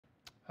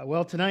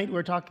Well, tonight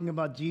we're talking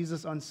about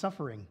Jesus on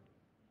suffering.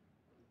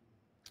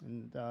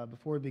 And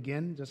before we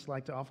begin, just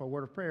like to offer a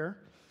word of prayer,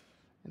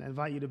 and I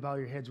invite you to bow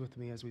your heads with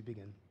me as we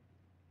begin.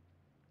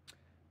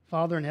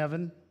 Father in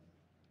heaven,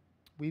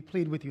 we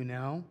plead with you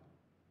now,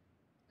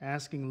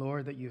 asking,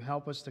 Lord, that you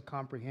help us to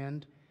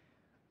comprehend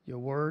your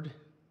word.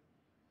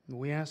 And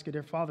we ask you,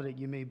 dear Father, that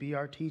you may be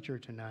our teacher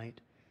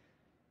tonight,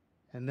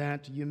 and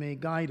that you may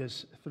guide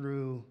us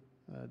through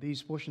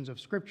these portions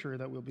of Scripture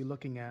that we'll be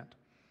looking at.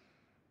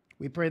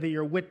 We pray that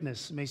your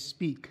witness may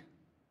speak.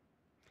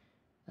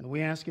 And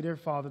we ask you, dear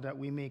Father, that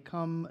we may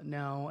come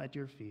now at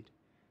your feet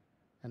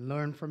and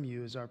learn from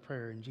you is our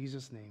prayer. In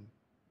Jesus' name,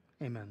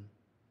 amen.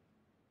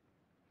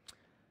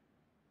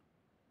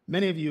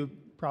 Many of you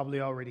probably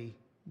already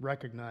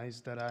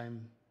recognize that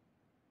I'm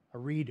a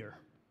reader.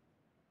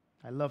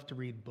 I love to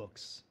read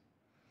books.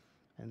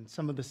 And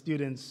some of the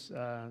students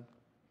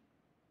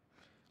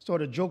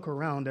sort of joke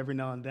around every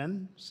now and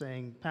then,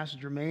 saying Pastor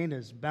Jermaine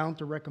is bound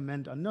to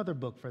recommend another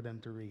book for them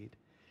to read.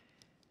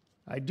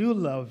 I do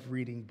love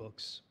reading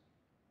books.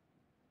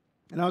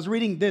 And I was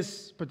reading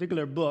this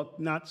particular book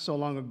not so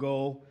long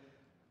ago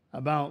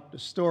about the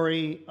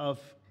story of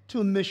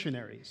two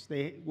missionaries.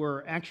 They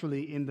were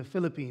actually in the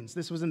Philippines.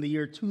 This was in the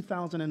year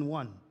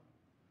 2001.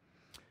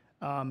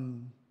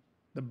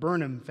 The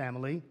Burnham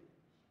family.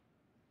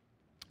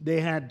 They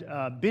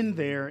had been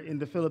there in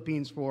the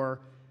Philippines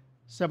for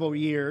several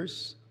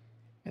years,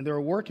 and they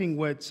were working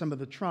with some of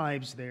the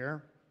tribes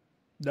there.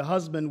 The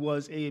husband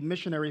was a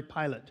missionary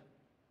pilot.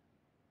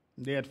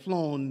 They had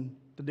flown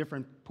to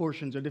different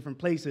portions or different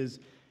places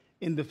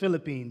in the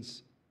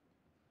Philippines.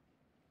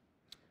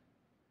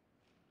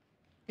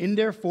 In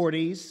their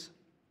 40s,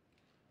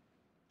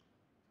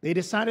 they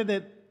decided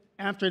that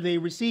after they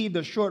received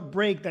a short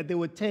break that they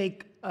would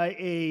take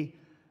a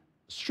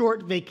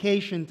short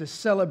vacation to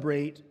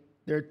celebrate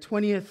their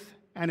 20th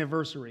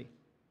anniversary.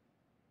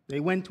 They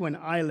went to an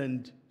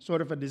island,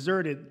 sort of a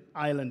deserted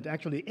island,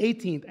 actually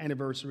 18th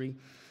anniversary.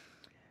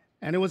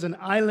 And it was an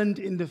island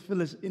in the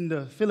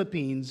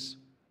Philippines.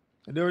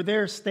 They were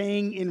there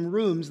staying in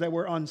rooms that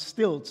were on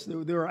stilts.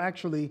 They were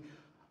actually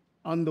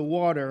on the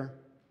water.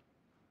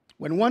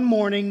 When one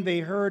morning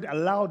they heard a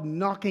loud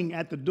knocking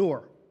at the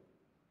door.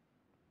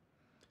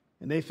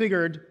 And they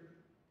figured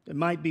it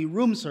might be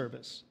room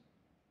service.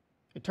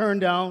 It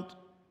turned out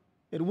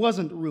it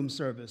wasn't room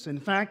service. In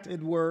fact,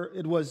 it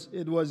was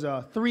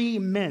 3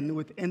 men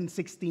with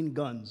M16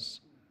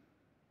 guns.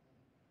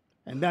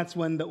 And that's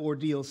when the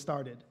ordeal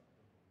started.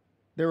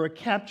 They were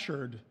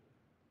captured,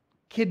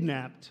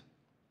 kidnapped,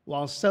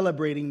 while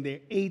celebrating their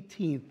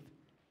 18th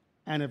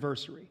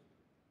anniversary.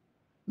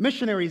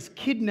 Missionaries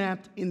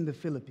kidnapped in the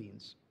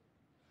Philippines.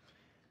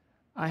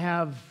 I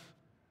have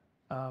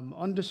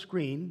on the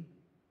screen,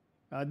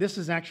 this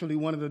is actually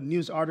one of the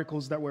news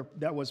articles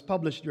that was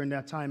published during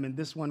that time, and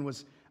this one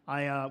was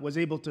I was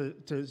able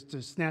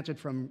to snatch it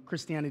from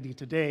Christianity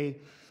Today,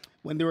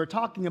 when they were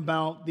talking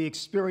about the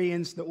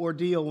experience, the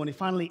ordeal, when it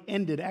finally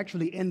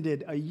actually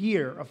ended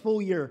a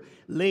full year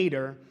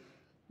later.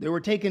 They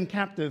were taken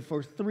captive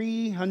for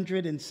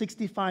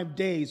 365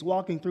 days,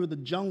 walking through the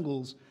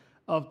jungles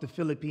of the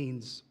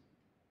Philippines,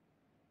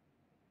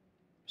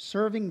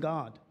 serving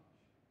God.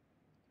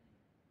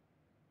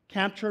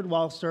 Captured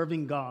while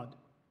serving God.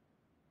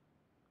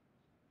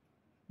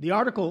 The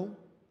article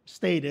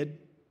stated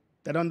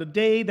that on the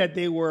day that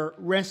they were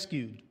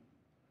rescued,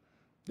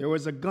 there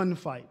was a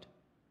gunfight.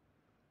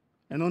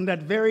 And on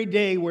that very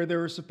day where they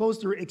were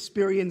supposed to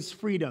experience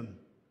freedom,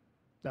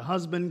 the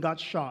husband got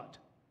shot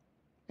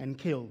and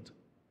killed,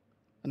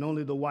 and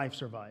only the wife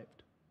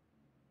survived.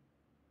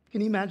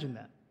 Can you imagine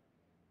that?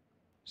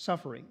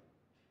 Suffering,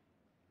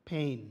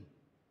 pain.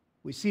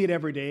 We see it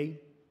every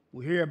day.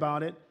 We hear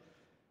about it.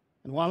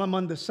 And while I'm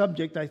on the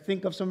subject, I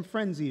think of some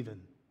friends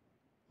even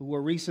who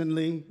were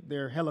recently,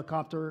 their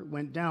helicopter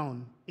went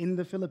down in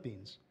the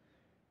Philippines.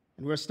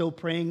 And we're still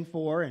praying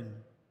for and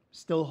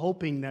still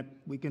hoping that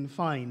we can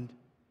find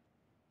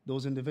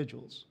those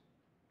individuals.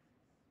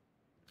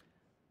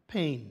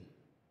 Pain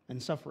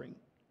and suffering.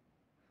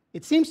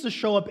 It seems to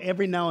show up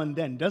every now and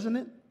then, doesn't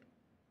it?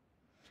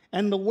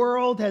 And the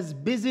world has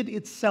busied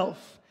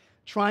itself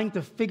trying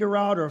to figure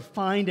out or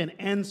find an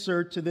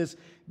answer to this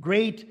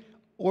great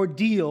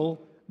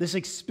ordeal, this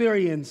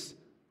experience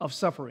of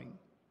suffering.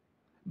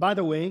 By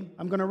the way,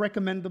 I'm going to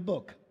recommend the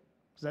book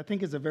because I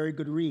think it's a very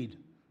good read.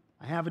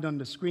 I have it on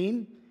the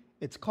screen.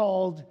 It's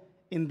called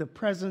In the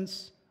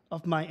Presence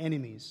of My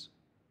Enemies,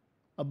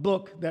 a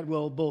book that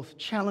will both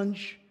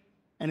challenge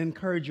and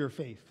encourage your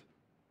faith.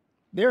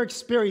 Their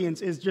experience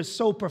is just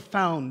so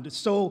profound,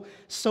 so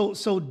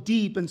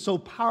deep and so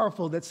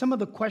powerful that some of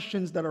the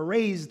questions that are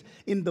raised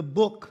in the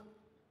book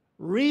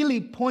really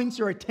points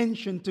your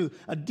attention to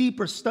a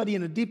deeper study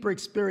and a deeper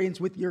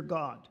experience with your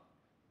God,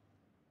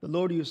 the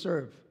Lord you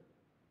serve.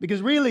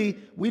 Because really,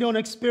 we don't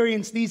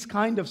experience these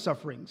kind of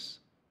sufferings.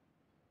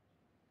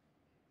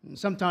 And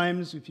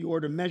sometimes, if you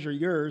were to measure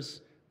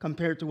yours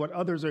compared to what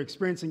others are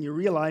experiencing, you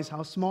realize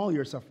how small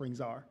your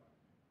sufferings are.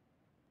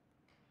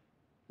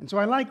 And so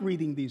I like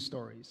reading these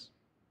stories.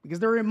 because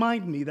they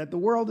remind me that the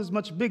world is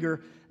much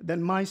bigger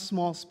than my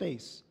small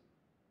space.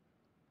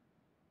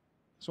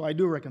 So I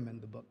do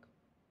recommend the book.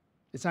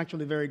 It's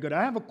actually very good.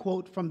 I have a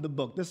quote from the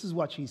book. This is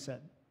what she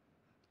said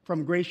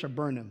from Gracia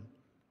Burnham.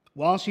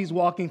 While she's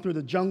walking through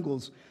the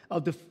jungles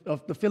of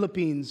the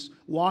Philippines,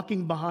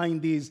 walking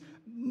behind these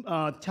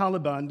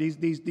Taliban,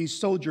 these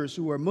soldiers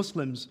who are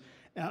Muslims,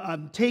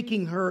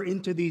 taking her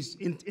into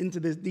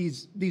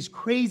these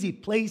crazy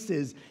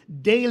places,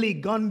 daily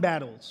gun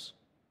battles.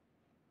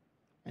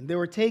 And they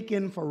were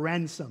taken for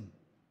ransom.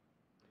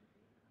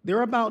 There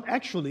are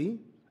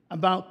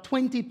about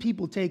 20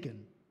 people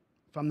taken,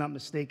 if I'm not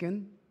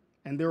mistaken,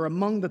 and they're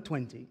among the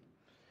 20.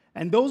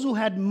 And those who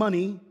had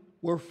money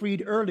were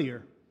freed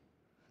earlier.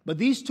 But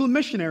these two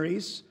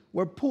missionaries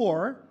were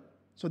poor,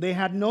 so they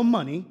had no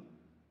money,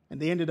 and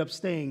they ended up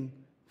staying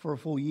for a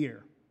full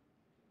year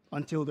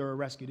until they were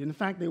rescued. In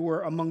fact, they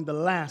were among the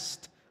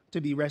last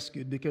to be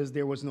rescued because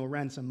there was no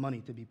ransom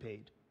money to be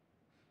paid.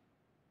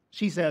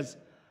 She says,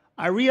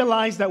 I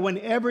realize that when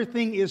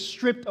everything is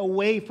stripped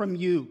away from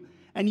you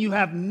and you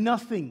have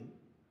nothing,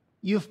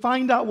 you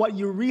find out what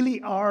you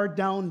really are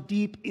down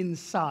deep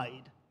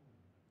inside.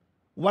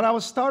 What I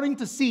was starting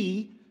to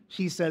see,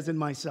 she says, in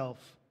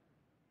myself,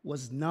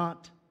 was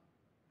not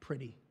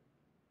pretty.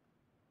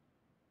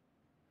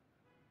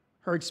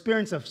 Her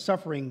experience of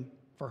suffering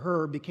for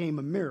her became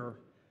a mirror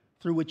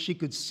through which she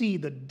could see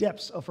the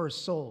depths of her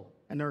soul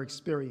and her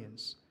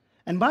experience.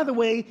 And by the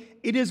way,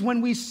 it is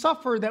when we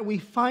suffer that we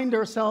find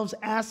ourselves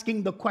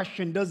asking the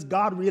question, does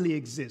God really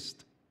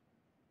exist?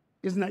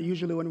 Isn't that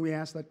usually when we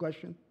ask that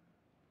question?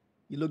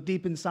 You look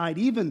deep inside.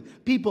 Even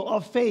people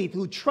of faith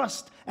who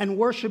trust and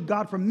worship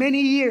God for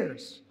many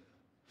years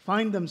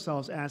find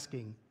themselves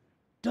asking,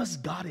 does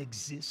God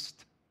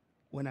exist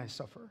when I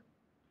suffer?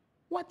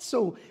 What's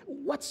so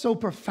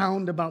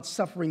profound about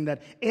suffering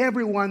that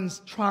everyone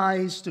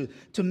tries to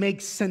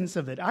make sense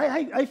of it?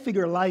 I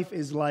figure life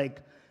is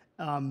like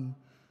a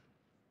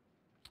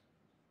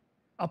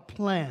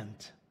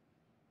plant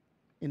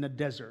in a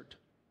desert.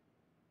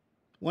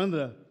 One of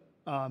the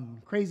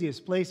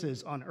craziest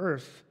places on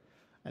earth,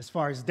 as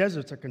far as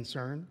deserts are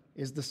concerned,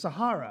 is the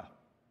Sahara.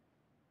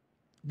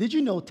 Did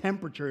you know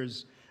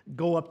temperatures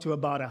go up to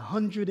about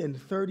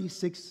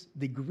 136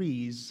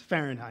 degrees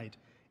Fahrenheit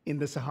in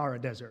the Sahara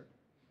Desert?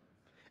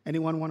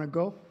 Anyone want to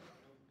go?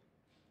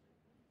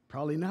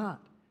 Probably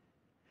not.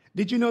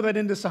 Did you know that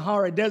in the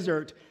Sahara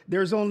Desert,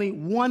 there's only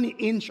 1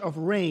 inch of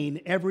rain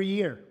every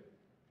year?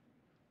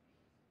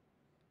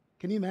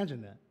 Can you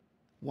imagine that?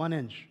 1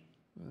 inch,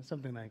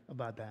 something like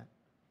about that.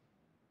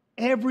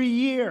 Every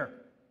year,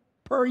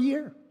 per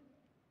year.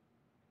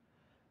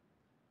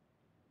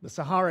 The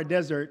Sahara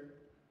Desert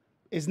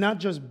is not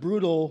just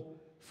brutal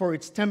for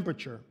its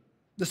temperature.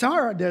 The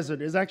Sahara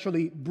Desert is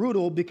actually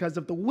brutal because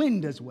of the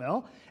wind as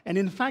well. And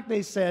in fact,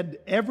 they said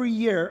every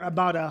year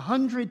about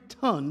 100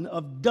 tons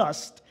of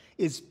dust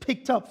is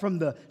picked up from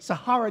the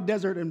Sahara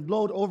Desert and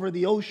blown over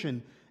the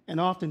ocean, and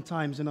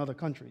oftentimes in other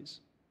countries.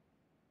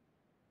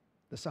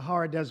 The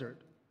Sahara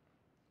Desert.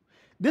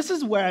 This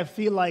is where I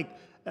feel like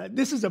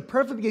this is a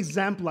perfect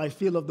example, I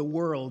feel, of the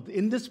world.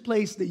 In this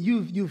place that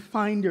you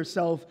find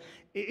yourself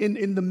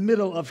in the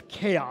middle of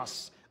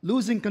chaos,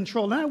 losing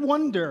control.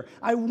 And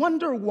I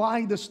wonder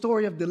why the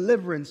story of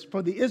deliverance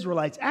for the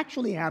Israelites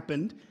actually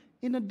happened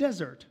in a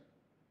desert.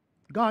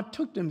 God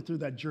took them through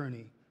that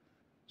journey,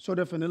 sort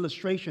of an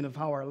illustration of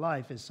how our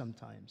life is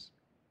sometimes.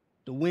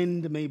 The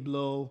wind may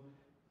blow,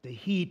 the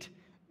heat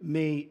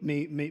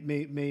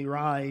may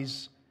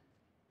rise,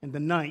 and the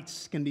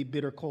nights can be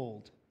bitter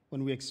cold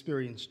when we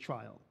experience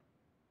trial.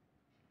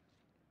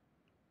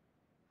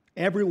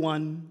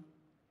 Everyone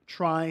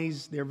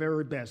tries their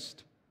very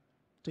best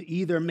to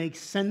either make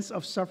sense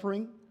of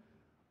suffering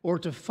or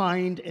to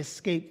find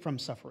escape from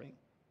suffering,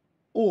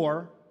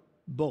 or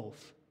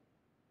both.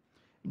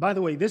 By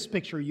the way, this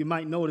picture, you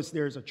might notice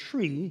there's a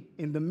tree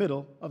in the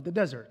middle of the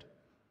desert.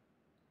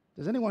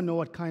 Does anyone know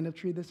what kind of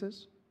tree this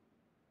is?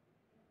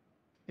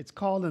 It's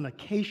called an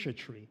acacia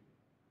tree.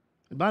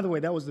 And by the way,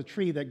 that was the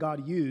tree that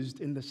God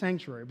used in the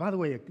sanctuary. By the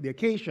way, the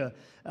acacia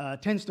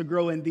tends to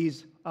grow in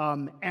these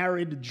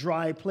arid,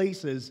 dry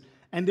places,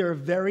 and they're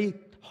very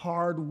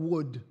hard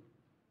wood.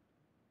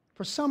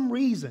 For some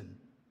reason,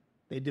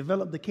 they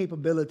developed the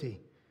capability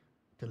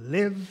to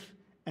live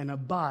and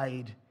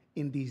abide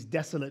in these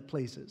desolate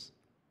places.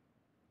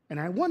 And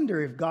I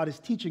wonder if God is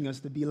teaching us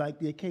to be like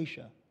the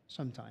acacia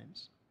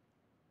sometimes,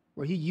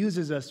 where He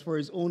uses us for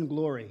His own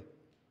glory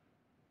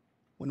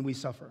when we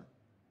suffer.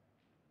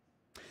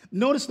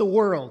 Notice the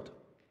world.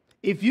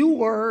 If you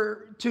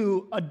were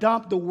to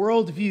adopt the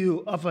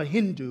worldview of a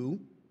Hindu,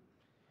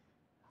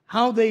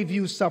 how they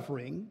view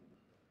suffering,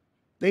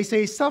 they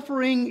say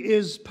suffering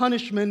is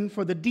punishment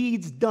for the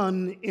deeds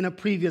done in a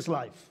previous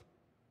life.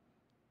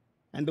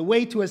 And the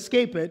way to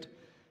escape it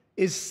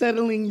is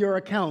settling your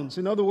accounts.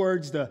 In other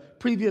words, the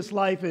previous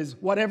life is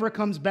whatever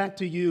comes back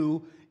to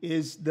you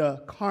is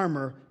the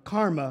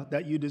karma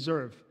that you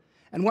deserve.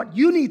 And what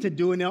you need to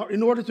do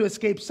in order to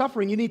escape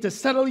suffering, you need to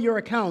settle your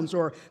accounts,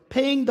 or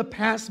paying the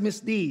past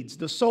misdeeds,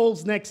 the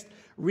soul's next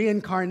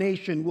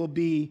reincarnation will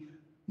be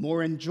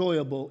more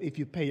enjoyable if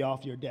you pay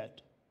off your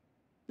debt.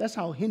 That's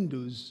how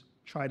Hindus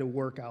try to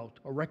work out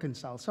or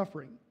reconcile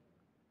suffering.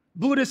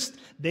 Buddhists,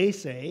 they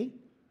say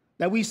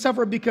that we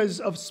suffer because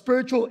of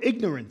spiritual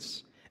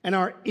ignorance and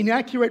our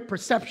inaccurate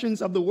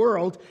perceptions of the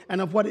world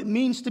and of what it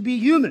means to be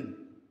human.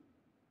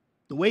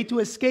 The way to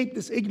escape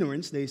this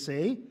ignorance, they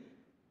say,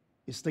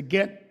 is to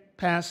get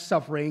past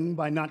suffering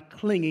by not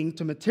clinging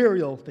to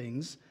material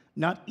things,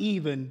 not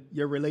even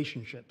your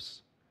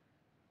relationships.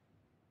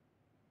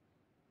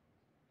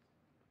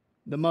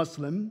 The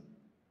Muslim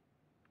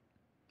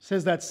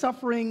says that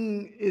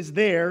suffering is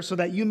there so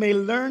that you may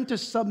learn to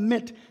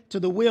submit to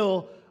the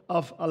will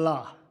of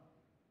Allah.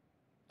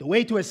 The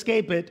way to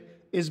escape it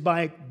is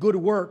by good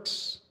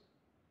works.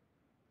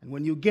 And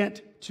when you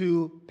get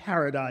to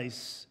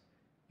paradise,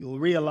 you'll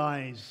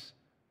realize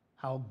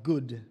how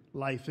good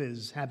life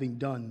is, having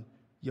done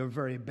your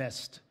very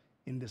best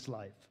in this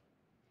life.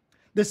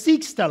 The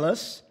Sikhs tell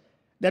us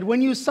that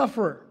when you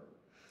suffer,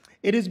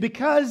 it is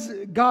because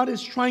God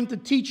is trying to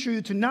teach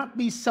you to not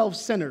be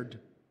self-centered.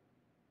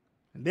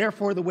 And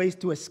therefore, the ways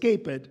to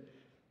escape it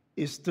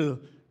is to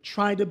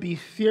try to be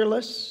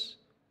fearless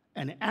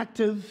and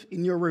active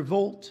in your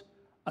revolt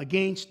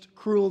against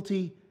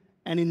cruelty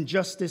and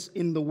injustice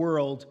in the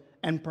world.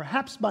 And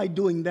perhaps by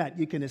doing that,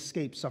 you can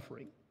escape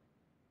suffering.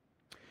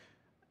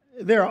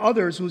 There are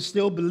others who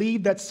still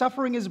believe that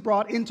suffering is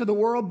brought into the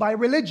world by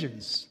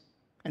religions.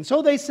 And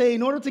so they say,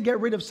 in order to get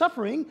rid of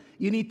suffering,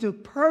 you need to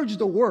purge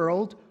the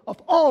world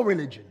of all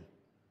religion.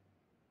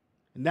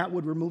 And that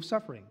would remove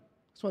suffering.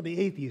 That's what the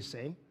atheists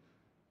say,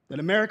 that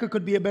America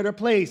could be a better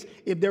place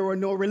if there were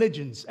no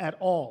religions at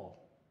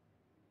all.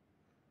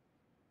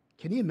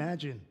 Can you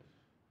imagine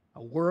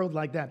a world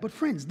like that? But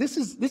friends,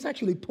 this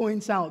actually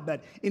points out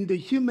that in the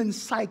human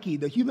psyche,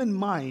 the human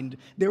mind,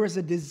 there is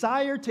a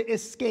desire to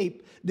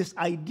escape this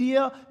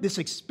idea, this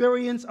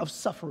experience of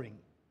suffering.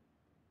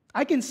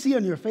 I can see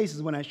on your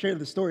faces when I share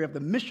the story of the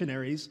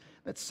missionaries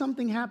that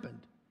something happened.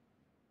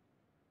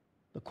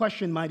 The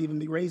question might even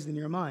be raised in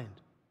your mind.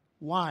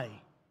 Why?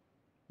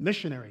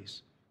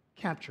 Missionaries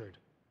captured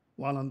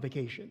while on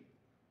vacation.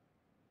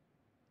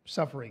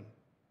 Suffering.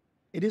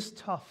 It is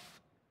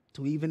tough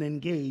to even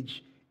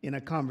engage in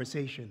a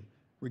conversation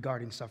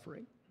regarding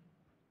suffering.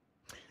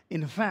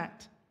 In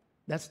fact,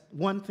 that's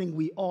one thing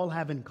we all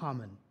have in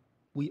common.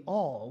 We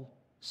all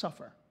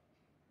suffer.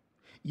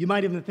 You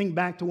might even think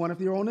back to one of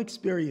your own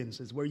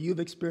experiences where you've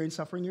experienced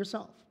suffering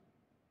yourself.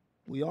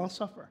 We all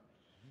suffer.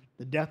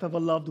 The death of a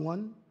loved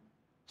one,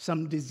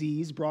 some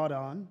disease brought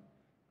on,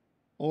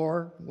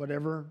 or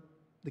whatever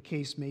the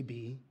case may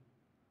be.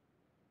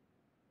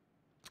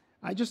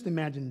 I just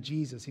imagine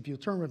Jesus, if you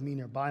turn with me in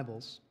your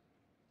Bibles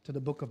to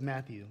the book of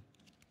Matthew.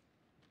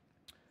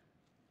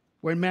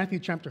 We're in Matthew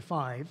chapter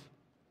 5.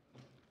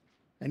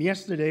 And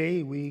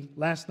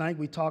last night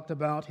we talked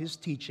about his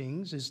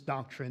teachings, his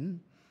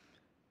doctrine,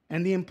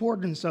 and the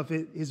importance of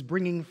it is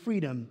bringing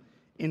freedom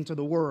into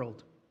the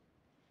world.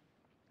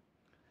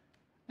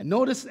 And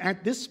notice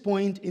at this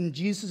point in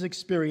Jesus'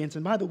 experience,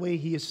 and by the way,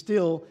 he is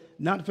still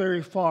not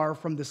very far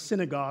from the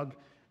synagogue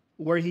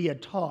where he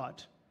had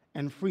taught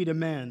and freed a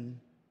man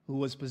who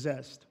was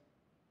possessed.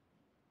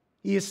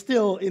 He is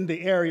still in the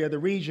area, the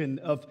region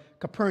of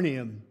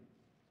Capernaum.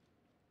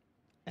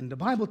 And the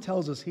Bible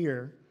tells us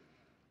here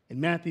in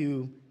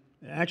Matthew,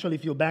 actually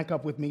if you'll back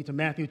up with me to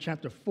Matthew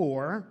chapter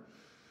 4,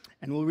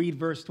 and we'll read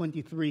verse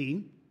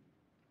 23.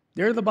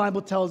 There the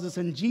Bible tells us,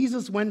 and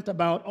Jesus went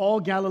about all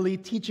Galilee,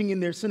 teaching in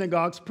their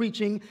synagogues,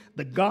 preaching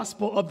the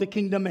gospel of the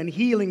kingdom, and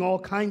healing all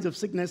kinds of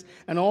sickness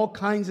and all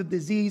kinds of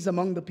disease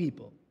among the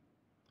people.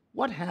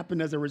 What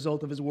happened as a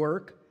result of his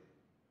work?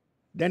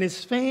 Then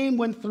his fame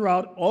went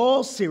throughout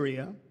all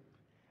Syria,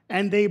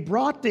 and they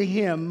brought to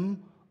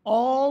him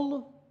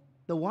all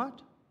the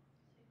what?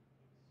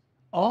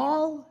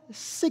 All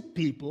sick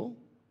people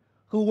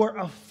who were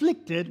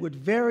afflicted with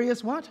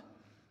various what?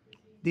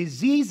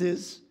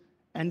 Diseases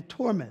and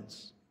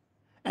torments.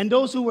 And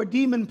those who were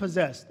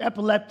demon-possessed,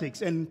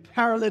 epileptics and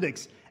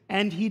paralytics.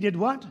 And he did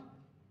what?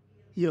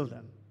 Heal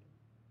them.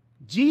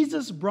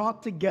 Jesus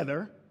brought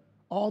together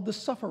all the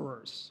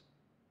sufferers.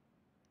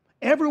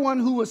 Everyone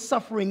who was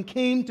suffering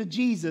came to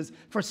Jesus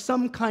for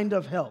some kind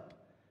of help.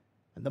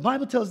 And the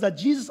Bible tells us that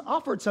Jesus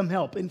offered some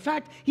help. In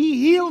fact, he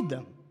healed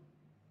them.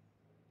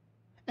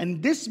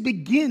 And this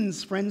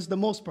begins, friends, the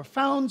most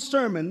profound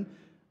sermon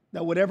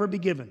that would ever be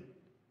given.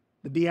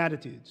 The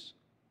Beatitudes.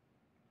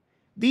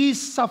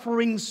 These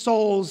suffering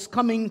souls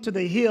coming to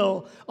the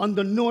hill on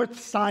the north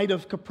side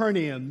of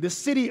Capernaum, the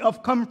city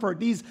of comfort,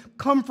 these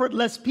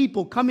comfortless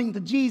people coming to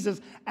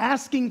Jesus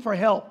asking for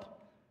help.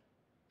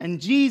 And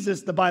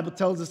Jesus, the Bible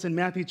tells us in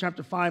Matthew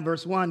chapter 5,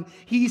 verse 1,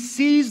 he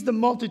sees the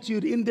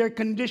multitude in their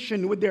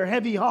condition with their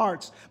heavy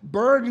hearts,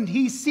 burdened.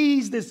 He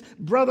sees this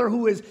brother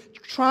who is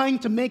trying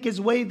to make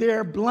his way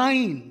there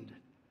blind.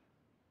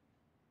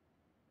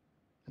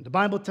 And the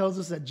Bible tells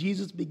us that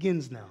Jesus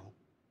begins now.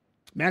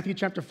 Matthew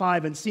chapter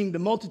 5, and seeing the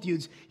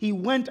multitudes, he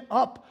went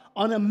up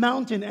on a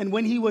mountain, and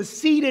when he was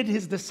seated,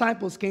 his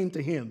disciples came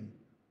to him.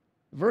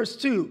 Verse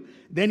 2,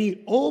 then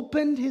he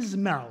opened his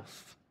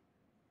mouth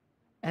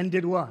and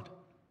did what?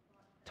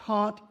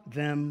 Taught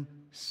them,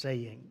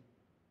 saying.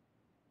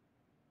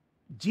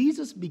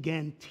 Jesus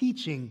began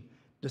teaching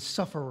the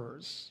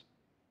sufferers,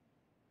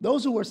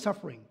 those who were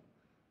suffering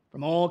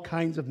from all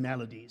kinds of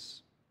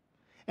maladies.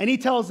 And he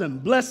tells them,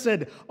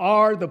 blessed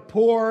are the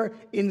poor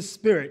in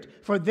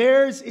spirit, for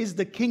theirs is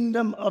the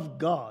kingdom of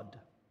God.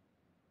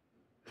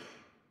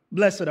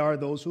 Blessed are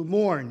those who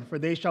mourn, for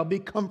they shall be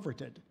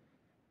comforted.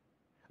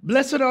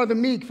 Blessed are the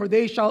meek, for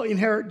they shall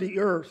inherit the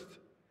earth.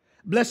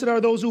 Blessed are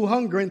those who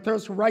hunger and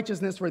thirst for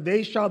righteousness, for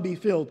they shall be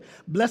filled.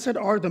 Blessed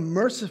are the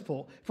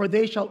merciful, for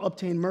they shall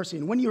obtain mercy.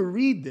 And when you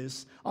read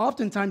this,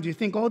 oftentimes you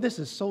think, oh, this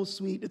is so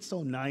sweet, it's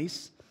so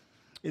nice.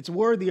 It's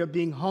worthy of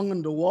being hung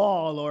on the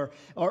wall,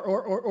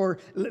 or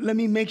let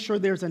me make sure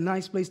there's a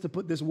nice place to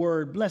put this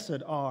word,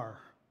 blessed are.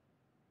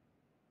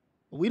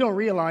 We don't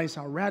realize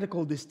how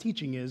radical this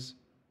teaching is,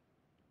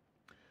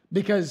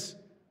 because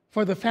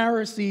for the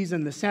Pharisees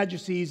and the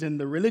Sadducees and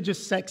the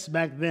religious sects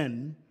back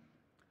then,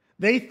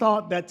 they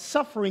thought that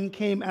suffering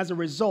came as a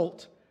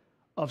result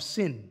of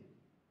sin,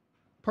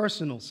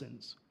 personal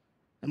sins.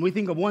 And we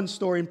think of one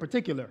story in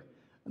particular,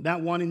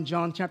 that one in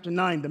John chapter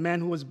 9, the man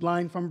who was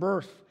blind from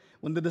birth.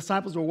 When the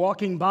disciples were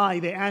walking by,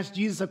 they asked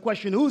Jesus a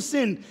question, who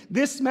sinned,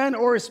 this man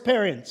or his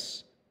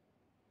parents,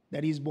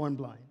 that he's born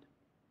blind?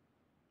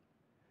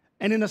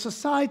 And in a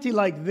society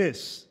like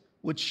this,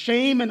 with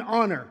shame and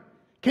honor,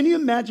 can you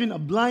imagine a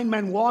blind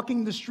man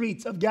walking the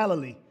streets of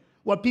Galilee?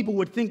 What people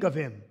would think of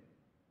him?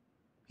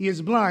 He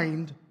is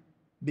blind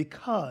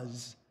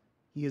because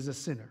he is a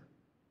sinner.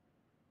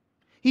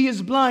 He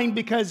is blind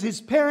because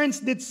his parents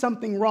did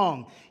something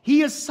wrong.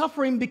 He is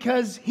suffering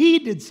because he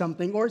did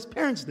something or his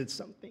parents did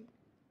something.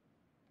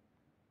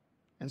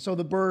 And so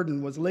the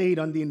burden was laid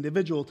on the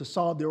individual to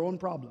solve their own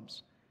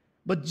problems.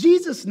 But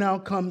Jesus now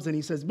comes and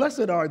he says,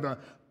 blessed are the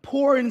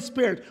poor in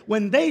spirit,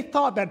 when they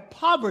thought that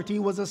poverty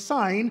was a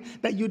sign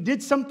that you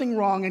did something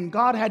wrong and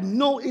God had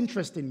no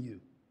interest in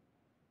you.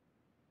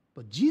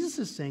 But Jesus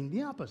is saying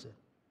the opposite.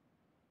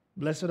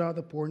 Blessed are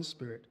the poor in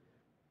spirit,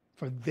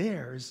 for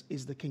theirs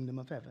is the kingdom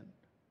of heaven.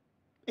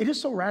 It is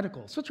so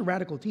radical, such a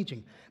radical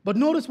teaching. But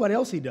notice what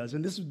else he does,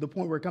 and this is the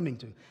point we're coming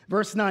to.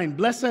 Verse 9,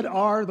 blessed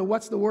are the,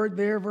 what's the word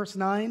there, verse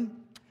 9?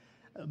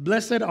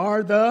 Blessed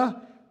are the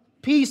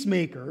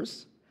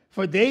peacemakers,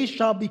 for they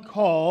shall be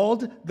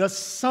called the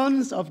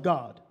sons of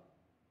God.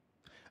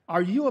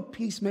 Are you a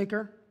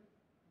peacemaker?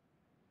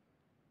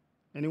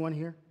 Anyone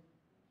here?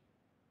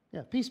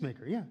 Yeah,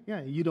 peacemaker,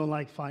 yeah. You don't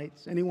like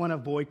fights. Anyone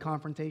avoid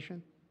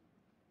confrontation?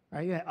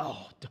 Right? Yeah.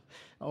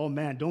 Oh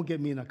man, don't get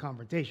me in a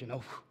confrontation.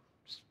 Oh,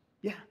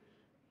 yeah.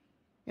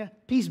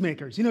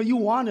 Peacemakers. You know, you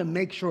want to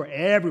make sure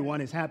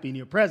everyone is happy in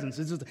your presence.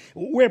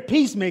 We're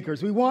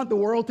peacemakers. We want the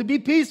world to be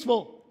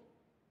peaceful.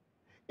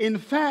 In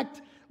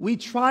fact, we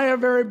try our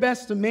very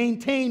best to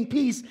maintain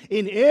peace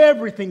in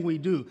everything we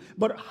do.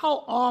 But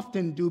how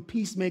often do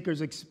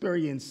peacemakers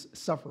experience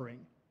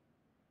suffering?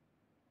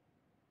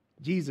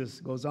 Jesus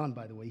goes on,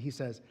 by the way. He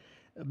says,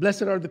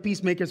 blessed are the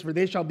peacemakers, for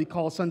they shall be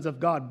called sons of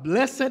God.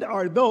 Blessed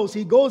are those,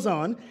 he goes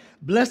on,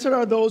 blessed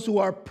are those who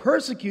are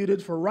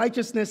persecuted for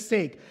righteousness'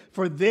 sake,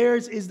 for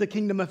theirs is the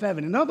kingdom of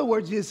heaven. In other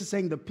words, Jesus is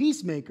saying the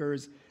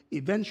peacemakers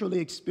eventually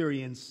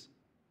experience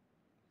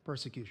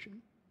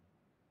persecution.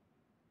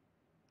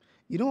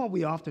 You know what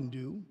we often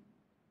do?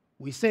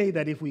 We say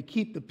that if we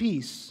keep the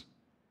peace,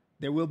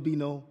 there will be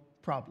no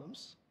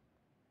problems.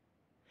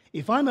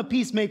 If I'm a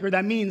peacemaker,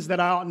 that means that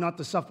I ought not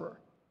to suffer.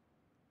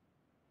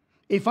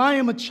 If I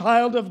am a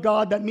child of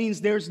God, that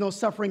means there's no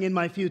suffering in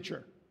my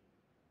future.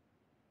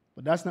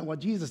 But that's not what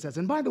Jesus says.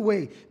 And by the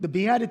way, the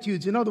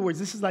Beatitudes, in other words,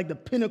 this is like the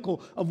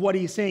pinnacle of what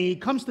he's saying. He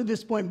comes to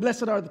this point,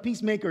 blessed are the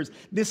peacemakers.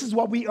 This is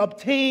what we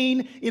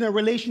obtain in a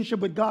relationship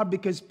with God,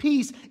 because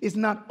peace is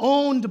not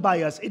owned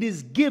by us. It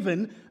is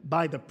given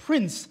by the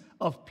Prince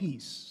of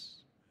Peace.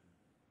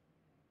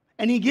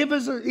 And he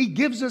gives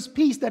us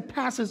peace that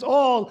passes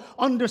all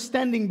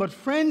understanding. But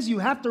friends, you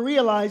have to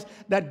realize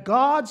that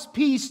God's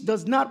peace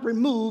does not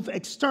remove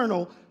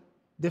external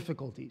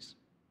difficulties.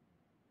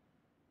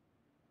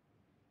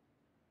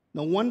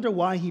 No wonder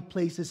why he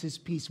places his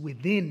peace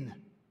within.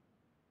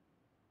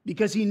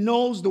 Because he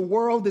knows the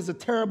world is a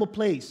terrible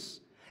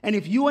place. And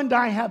if you and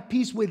I have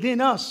peace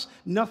within us,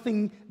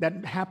 nothing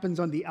that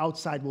happens on the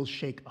outside will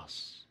shake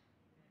us.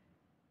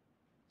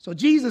 So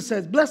Jesus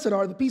says, blessed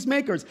are the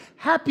peacemakers.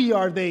 Happy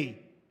are they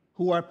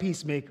who are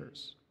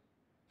peacemakers,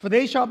 for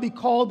they shall be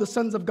called the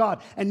sons of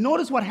God. And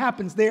notice what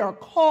happens. They are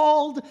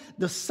called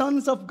the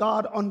sons of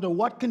God under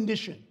what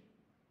condition?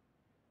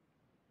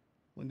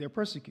 When they're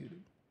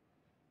persecuted,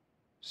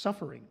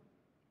 suffering.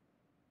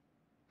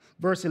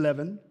 Verse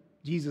 11,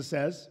 Jesus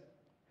says,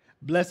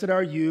 blessed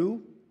are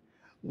you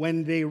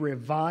when they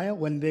revile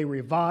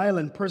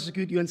and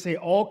persecute you and say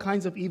all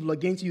kinds of evil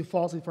against you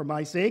falsely for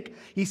my sake.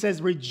 He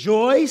says,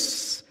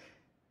 rejoice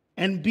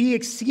and be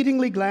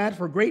exceedingly glad,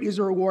 for great is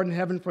your reward in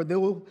heaven,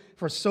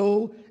 for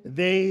so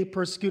they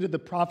persecuted the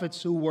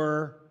prophets who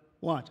were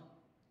what?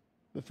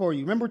 Before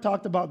you. Remember, we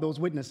talked about those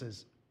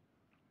witnesses.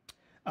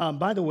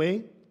 By the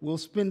way, We'll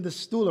spin the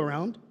stool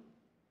around.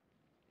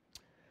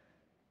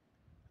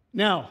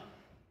 Now,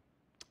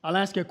 I'll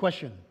ask you a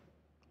question.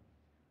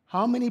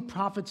 How many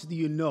prophets do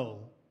you know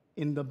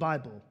in the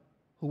Bible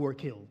who were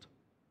killed?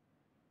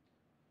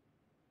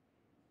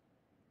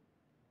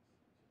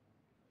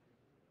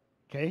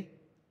 Okay?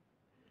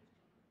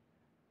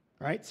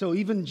 All right, so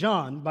even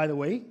John, by the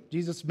way,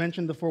 Jesus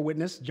mentioned the four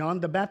witnesses.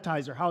 John the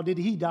Baptizer, how did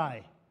he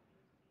die?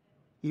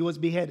 He was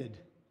beheaded.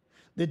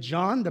 Did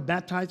John the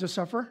Baptizer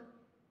suffer?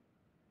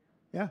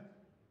 Yeah.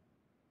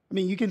 I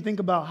mean, you can think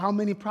about how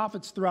many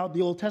prophets throughout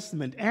the Old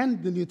Testament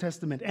and the New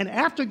Testament, and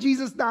after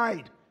Jesus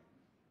died,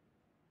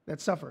 that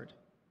suffered.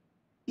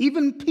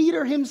 Even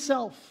Peter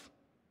himself,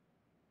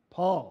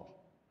 Paul.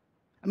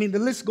 I mean, the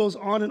list goes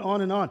on and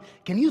on and on.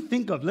 Can you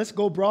think of, let's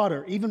go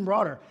broader, even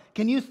broader.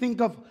 Can you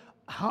think of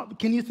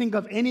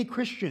any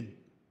Christian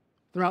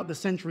throughout the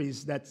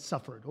centuries that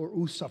suffered or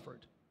who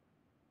suffered?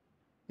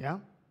 Yeah?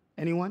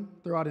 Anyone?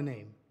 Throw out a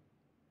name.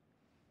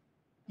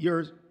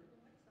 Yours.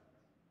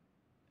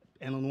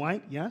 Ellen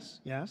White, yes,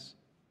 yes.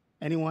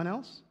 Anyone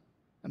else?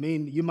 I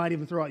mean, you might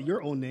even throw out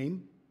your own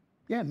name.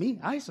 Yeah, me,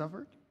 I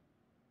suffered.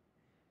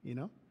 You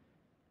know?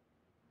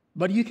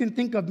 But you can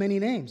think of many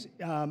names.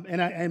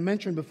 And I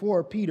mentioned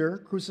before, Peter,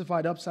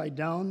 crucified upside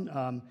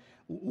down.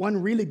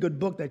 One really good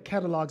book that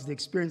catalogs the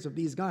experience of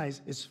these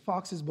guys is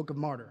Fox's Book of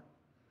Martyr.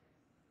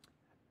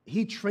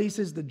 He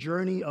traces the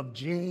journey of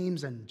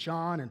James and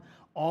John and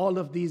all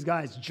of these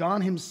guys.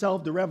 John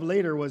himself, the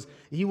Revelator, was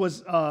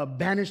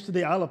banished to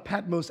the Isle of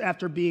Patmos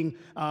after being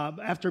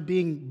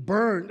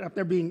burned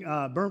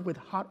with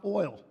hot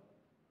oil.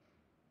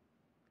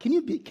 Can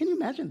you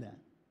imagine that?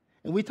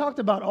 And we talked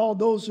about all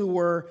those who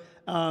were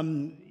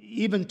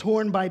even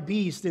torn by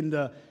beasts in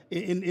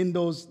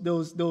those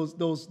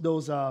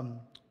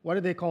what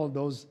are they called?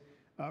 Those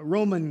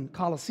Roman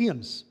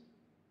Colosseums.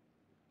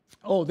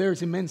 Oh,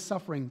 there's immense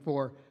suffering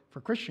for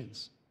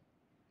Christians.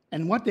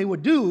 And what they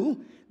would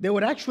do, they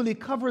would actually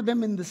cover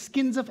them in the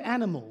skins of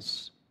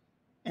animals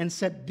and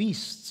set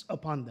beasts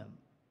upon them.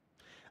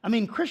 I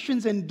mean,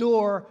 Christians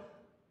endure,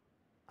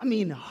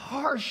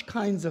 harsh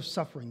kinds of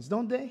sufferings,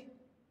 don't they?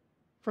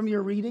 From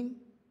your reading.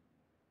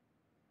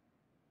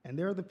 And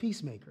they're the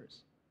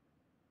peacemakers.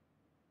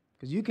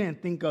 Because you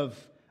can't think of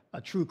a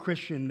true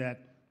Christian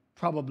that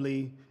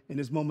probably in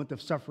his moment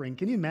of suffering.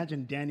 Can you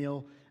imagine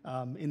Daniel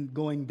in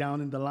going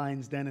down in the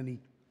lion's den, and he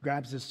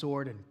grabs his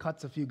sword and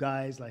cuts a few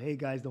guys, like, hey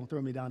guys, don't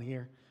throw me down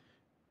here.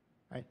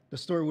 Right? The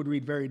story would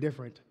read very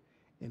different.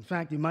 In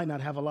fact, you might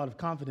not have a lot of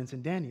confidence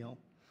in Daniel.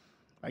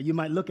 Right? You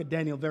might look at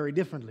Daniel very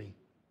differently.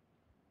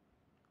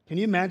 Can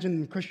you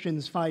imagine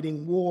Christians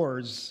fighting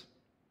wars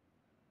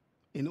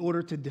in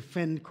order to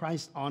defend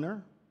Christ's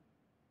honor?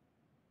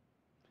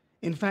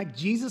 In fact,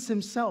 Jesus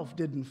himself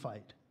didn't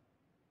fight.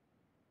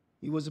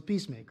 He was a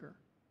peacemaker.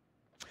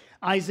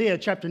 Isaiah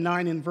chapter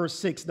 9 and verse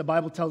 6, the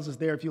Bible tells us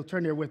there, if you'll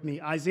turn there with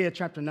me, Isaiah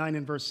chapter 9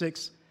 and verse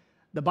 6,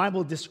 the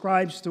Bible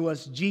describes to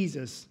us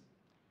Jesus,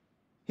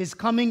 his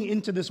coming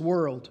into this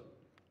world.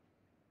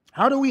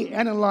 How do we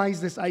analyze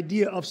this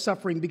idea of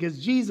suffering?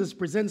 Because Jesus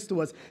presents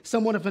to us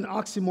somewhat of an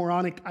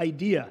oxymoronic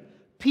idea,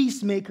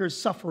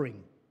 peacemakers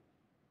suffering.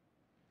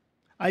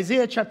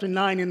 Isaiah chapter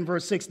 9 and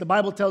verse 6, the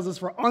Bible tells us,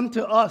 for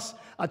unto us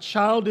a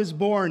child is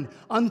born,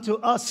 unto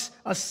us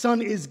a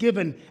son is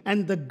given,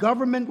 and the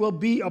government will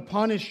be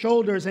upon his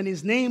shoulders, and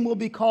his name will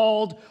be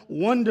called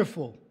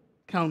Wonderful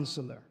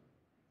Counselor,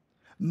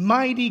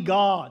 Mighty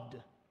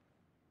God,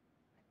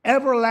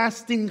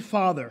 Everlasting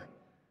Father,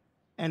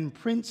 and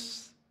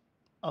Prince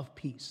of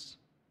Peace.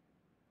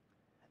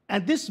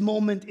 At this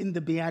moment in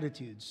the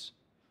Beatitudes,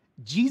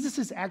 Jesus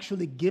is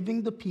actually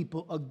giving the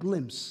people a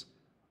glimpse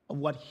of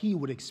what he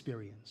would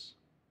experience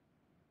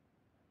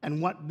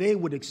and what they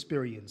would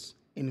experience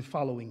in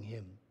following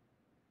him.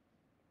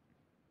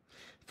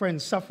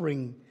 Friends,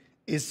 suffering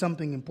is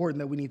something important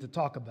that we need to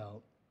talk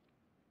about.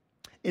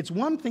 It's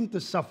one thing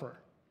to suffer,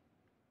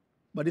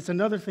 but it's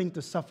another thing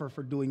to suffer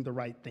for doing the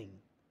right thing.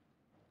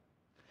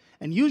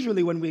 And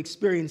usually when we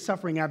experience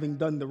suffering having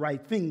done the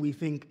right thing, we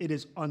think it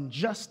is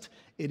unjust.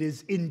 It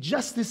is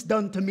injustice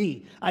done to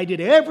me. I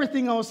did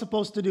everything I was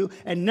supposed to do,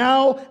 and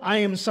now I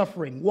am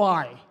suffering.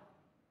 Why?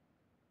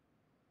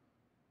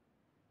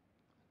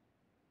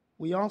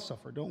 We all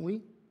suffer, don't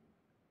we?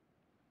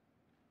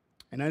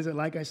 And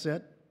like I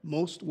said,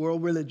 most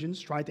world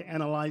religions try to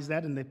analyze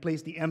that, and they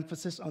place the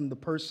emphasis on the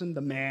person, the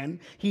man.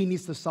 He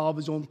needs to solve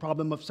his own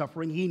problem of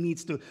suffering. He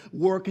needs to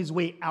work his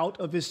way out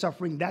of his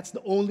suffering. That's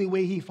the only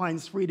way he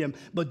finds freedom.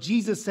 But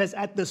Jesus says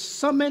at the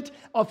summit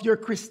of your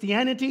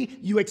Christianity,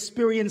 you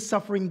experience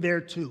suffering there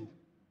too.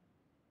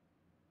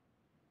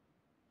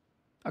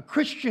 A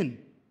Christian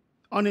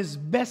on his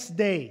best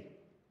day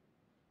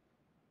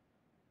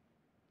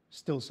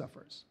still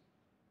suffers.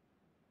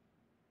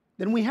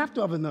 Then we have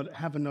to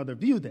have another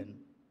view then.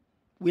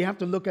 We have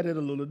to look at it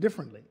a little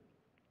differently.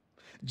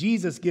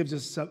 Jesus gives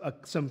us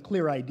some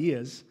clear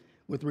ideas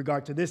with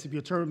regard to this. If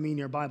you turn with me in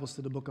your Bibles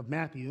to the book of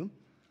Matthew,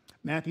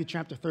 Matthew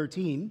chapter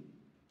 13,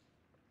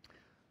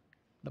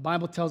 the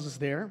Bible tells us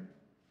there,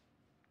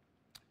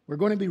 we're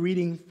going to be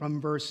reading from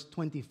verse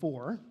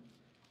 24,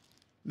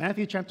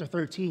 Matthew chapter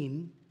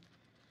 13,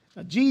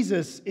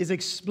 Jesus is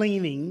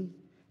explaining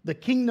the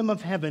kingdom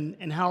of heaven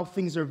and how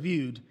things are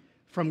viewed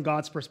from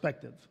God's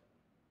perspective.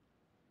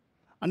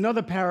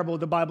 Another parable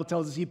the Bible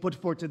tells us he put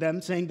forth to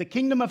them, saying, the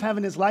kingdom of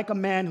heaven is like a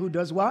man who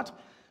does what?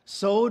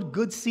 Sowed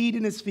good seed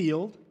in his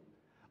field.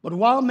 But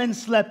while men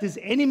slept, his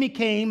enemy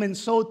came and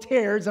sowed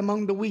tares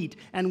among the wheat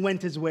and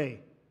went his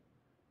way.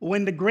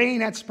 When the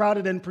grain had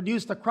sprouted and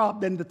produced a crop,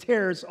 then the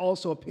tares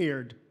also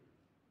appeared.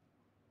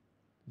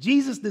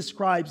 Jesus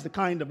describes the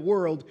kind of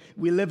world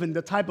we live in,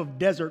 the type of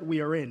desert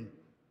we are in.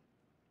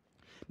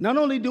 Not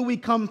only do we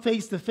come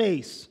face to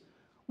face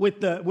with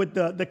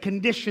the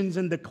conditions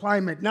and the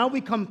climate, now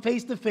we come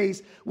face to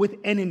face with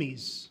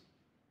enemies.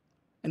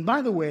 And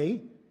by the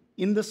way,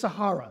 in the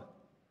Sahara,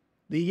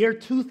 the year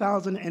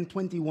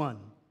 2021,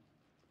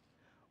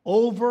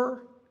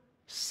 over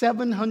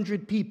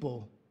 700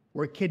 people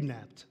were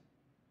kidnapped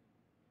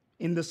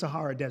in the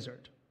Sahara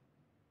Desert.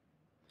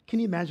 Can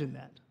you imagine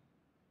that?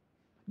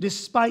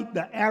 Despite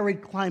the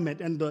arid climate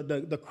and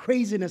the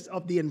craziness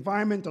of the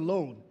environment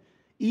alone,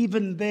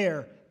 even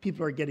there,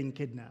 people are getting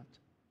kidnapped.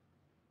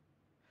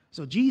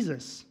 So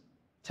Jesus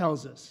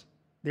tells us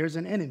there's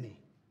an enemy.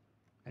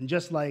 And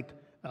just like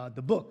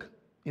the book,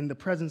 in the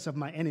presence of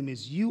my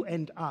enemies, you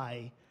and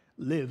I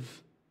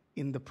live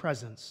in the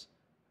presence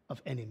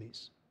of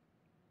enemies.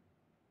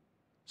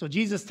 So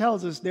Jesus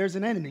tells us there's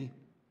an enemy.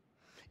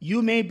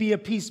 You may be a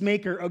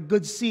peacemaker, a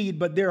good seed,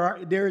 but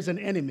there is an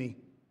enemy.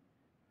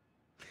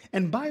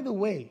 And by the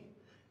way,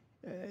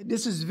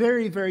 this is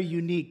very, very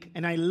unique,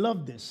 and I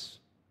love this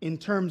in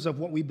terms of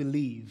what we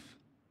believe.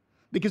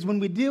 Because when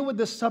we deal with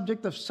the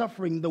subject of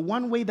suffering, the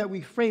one way that we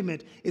frame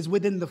it is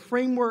within the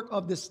framework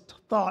of this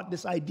thought,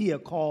 this idea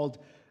called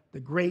the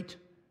Great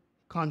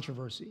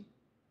Controversy.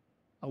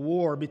 A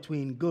war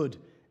between good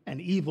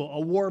and evil, a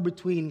war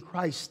between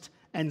Christ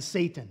and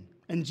Satan.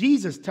 And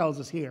Jesus tells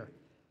us here,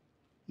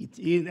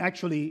 he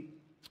actually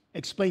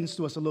explains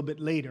to us a little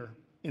bit later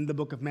in the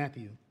book of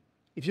Matthew.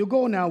 If you'll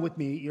go now with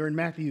me, you're in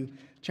Matthew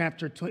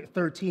chapter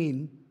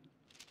 13.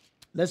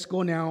 Let's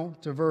go now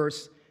to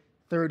verse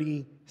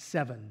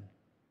 37.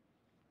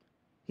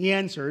 He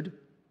answered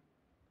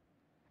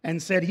and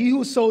said, he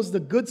who sows the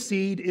good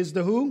seed is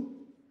the who?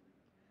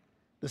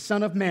 The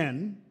Son of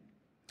Man.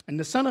 And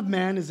the Son of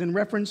Man is in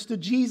reference to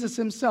Jesus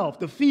himself.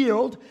 The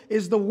field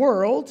is the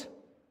world.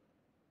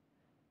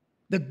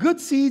 The good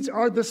seeds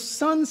are the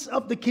sons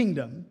of the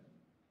kingdom,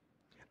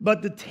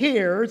 but the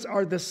tares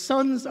are the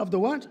sons of the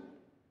what?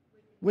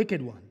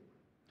 Wicked one.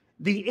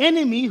 The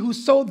enemy who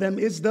sowed them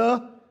is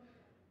the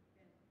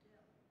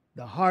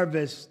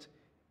harvest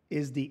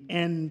is the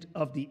end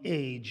of the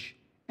age,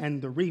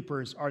 and the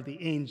reapers are the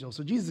angels.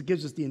 So Jesus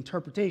gives us the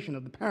interpretation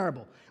of the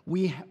parable.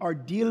 We are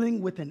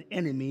dealing with an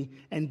enemy,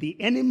 and the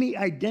enemy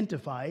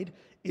identified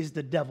is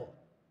the devil.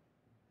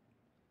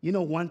 You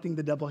know one thing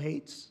the devil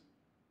hates?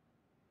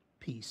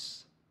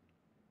 Peace.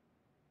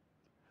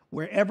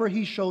 Wherever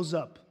he shows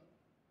up,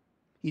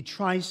 he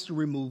tries to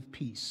remove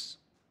peace.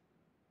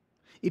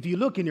 If you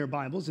look in your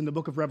Bibles, in the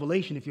book of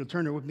Revelation, if you'll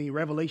turn with me,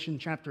 Revelation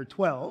chapter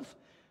 12,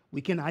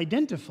 we can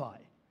identify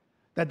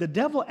that the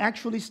devil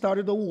actually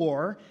started a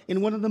war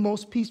in one of the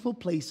most peaceful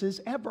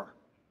places ever,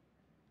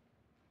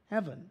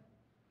 heaven.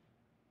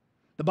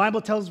 The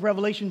Bible tells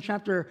Revelation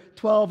chapter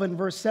 12 and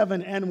verse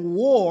 7, and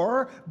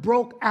war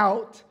broke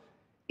out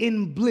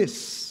in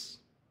bliss,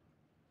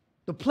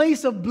 the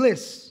place of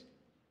bliss.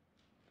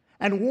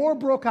 And war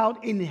broke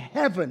out in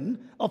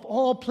heaven of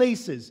all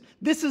places.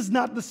 This is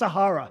not the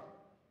Sahara.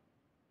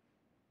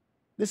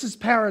 This is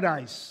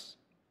paradise,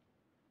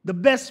 the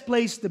best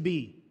place to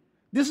be.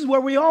 This is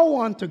where we all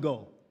want to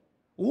go.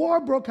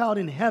 War broke out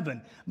in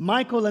heaven.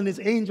 Michael and his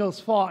angels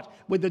fought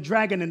with the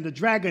dragon, and the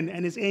dragon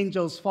and his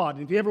angels fought.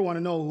 And if you ever want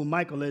to know who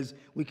Michael is,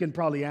 we can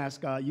probably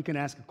ask, you can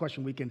ask a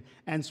question, we can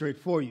answer it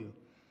for you.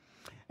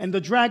 And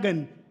the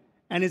dragon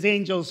and his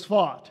angels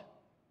fought.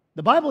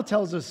 The Bible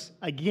tells us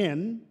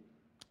again,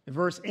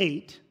 verse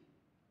 8,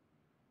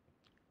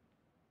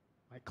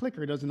 my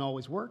clicker doesn't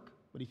always work,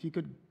 but if you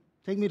could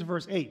take me to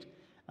verse 8.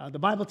 The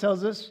Bible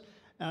tells us,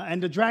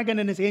 and the dragon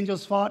and his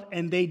angels fought,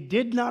 and they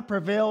did not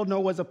prevail,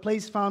 nor was a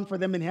place found for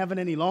them in heaven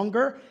any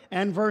longer.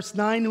 And verse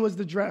 9, who is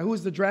the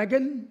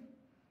dragon?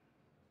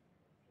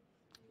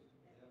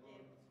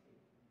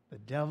 The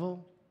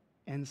devil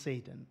and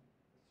Satan.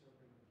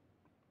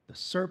 The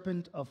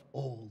serpent of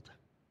old.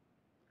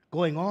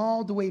 Going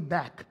all the way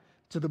back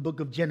to the book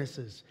of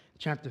Genesis,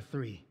 chapter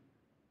 3.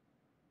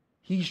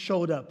 He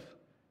showed up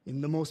in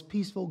the most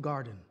peaceful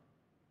garden,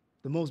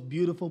 the most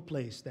beautiful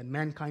place that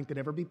mankind could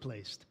ever be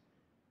placed.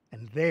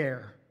 And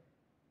there,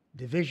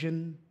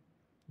 division,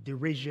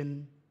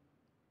 derision,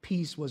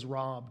 peace was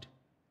robbed.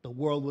 The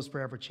world was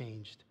forever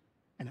changed.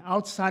 And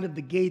outside of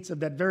the gates of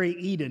that very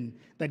Eden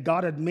that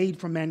God had made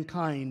for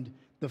mankind,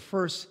 the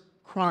first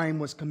crime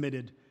was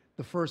committed,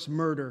 the first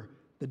murder,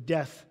 the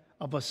death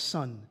of a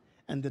son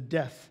and the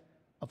death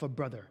of a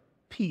brother.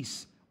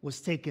 Peace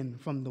was taken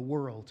from the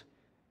world.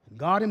 And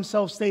God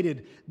himself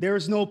stated, there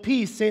is no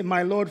peace, saith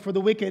my Lord, for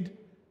the wicked.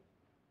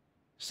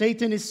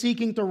 Satan is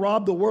seeking to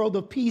rob the world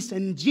of peace,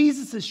 and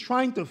Jesus is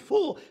trying to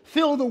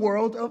fill the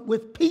world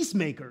with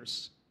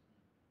peacemakers.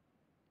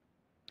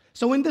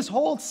 So in this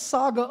whole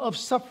saga of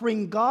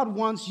suffering, God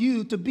wants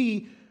you to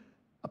be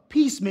a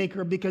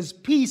peacemaker, because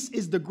peace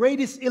is the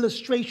greatest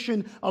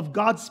illustration of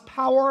God's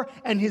power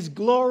and His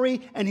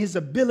glory and His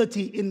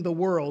ability in the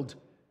world,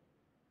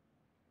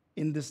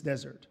 in this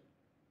desert.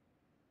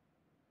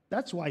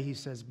 That's why He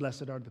says,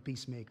 blessed are the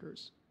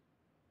peacemakers,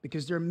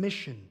 because their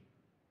mission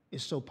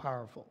is so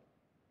powerful.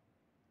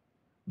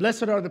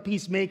 Blessed are the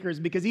peacemakers,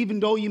 because even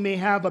though you may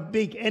have a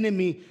big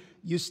enemy,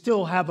 you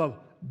still have a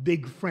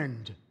big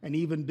friend, an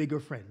even bigger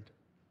friend,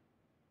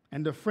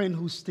 and a friend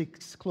who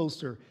sticks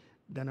closer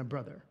than a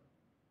brother.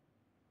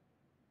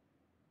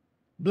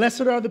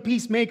 Blessed are the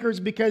peacemakers,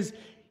 because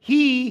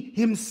He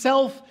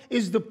Himself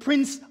is the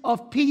Prince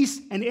of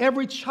Peace, and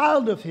every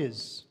child of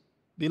His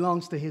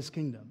belongs to His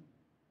kingdom.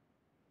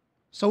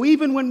 So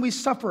even when we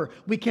suffer,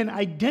 we can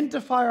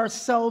identify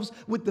ourselves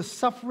with the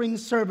suffering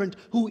servant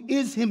who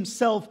is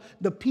Himself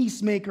the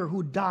peacemaker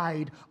who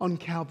died on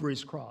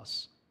Calvary's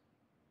cross.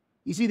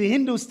 You see, the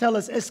Hindus tell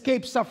us,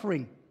 escape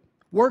suffering,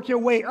 work your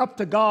way up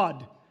to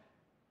God.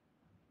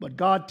 But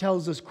God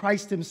tells us,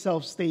 Christ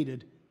Himself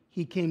stated,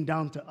 He came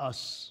down to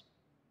us.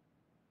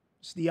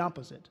 It's the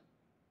opposite.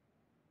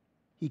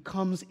 He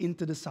comes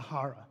into the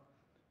Sahara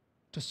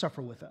to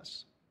suffer with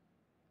us.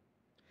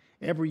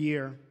 Every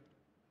year,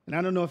 and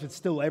I don't know if it's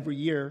still every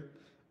year,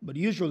 but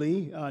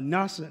usually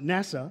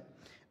NASA,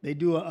 they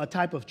do a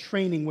type of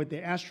training with the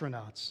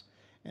astronauts.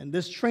 And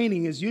this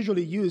training is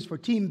usually used for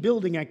team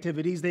building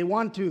activities. They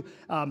want to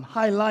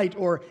highlight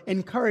or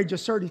encourage a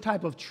certain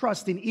type of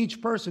trust in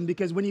each person,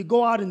 because when you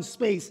go out in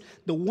space,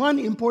 the one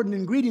important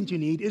ingredient you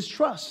need is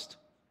trust.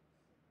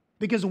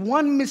 Because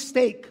one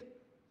mistake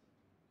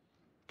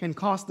can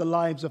cost the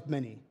lives of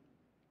many.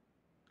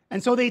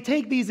 And so they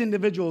take these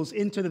individuals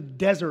into the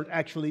desert,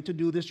 actually, to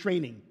do this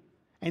training.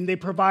 And they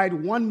provide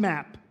one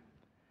map.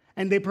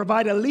 And they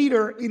provide a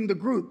leader in the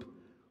group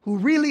who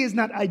really is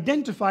not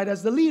identified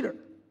as the leader.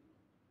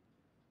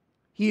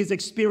 He is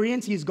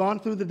experienced, he's gone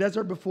through the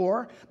desert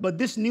before, but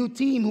this new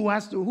team who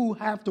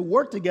have to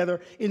work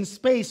together in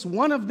space,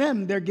 one of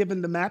them, they're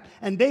given the map,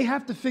 and they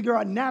have to figure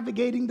out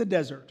navigating the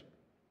desert.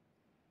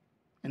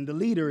 And the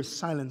leader is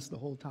silenced the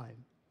whole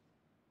time.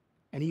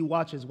 And he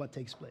watches what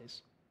takes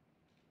place.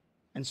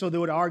 And so they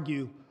would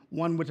argue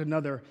one with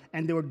another,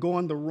 and they would go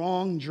on the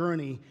wrong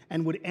journey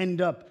and would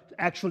end up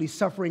actually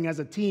suffering as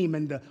a team.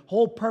 And the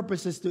whole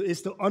purpose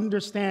is to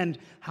understand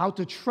how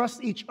to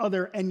trust each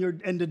other and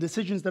the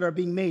decisions that are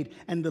being made.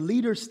 And the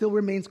leader still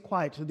remains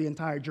quiet through the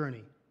entire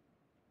journey.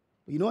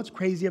 But you know what's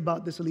crazy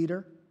about this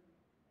leader?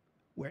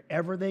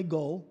 Wherever they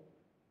go,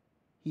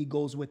 he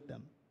goes with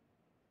them.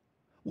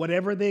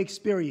 Whatever they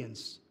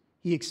experience,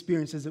 he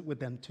experiences it with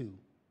them too.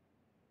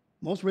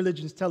 Most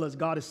religions tell us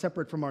God is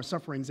separate from our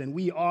sufferings, and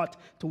we ought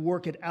to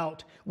work it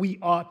out. We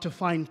ought to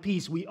find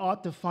peace. We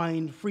ought to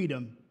find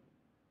freedom.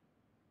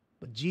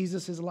 But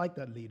Jesus is like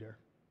that leader.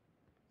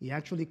 He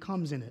actually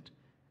comes in it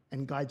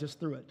and guides us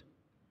through it.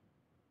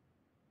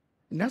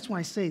 And that's why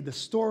I say the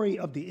story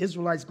of the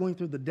Israelites going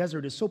through the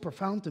desert is so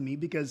profound to me,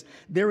 because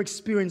their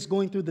experience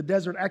going through the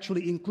desert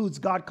actually includes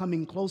God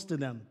coming close to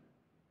them.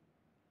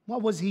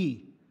 What was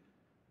He?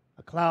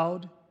 A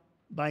cloud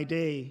by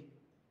day,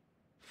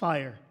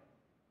 fire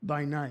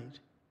by night.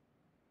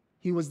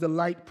 He was the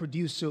light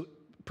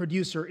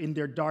producer in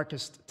their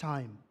darkest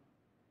time.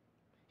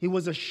 He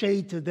was a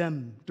shade to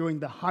them during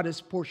the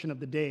hottest portion of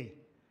the day.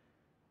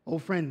 Oh,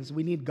 friends,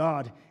 we need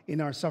God in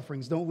our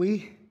sufferings, don't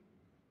we?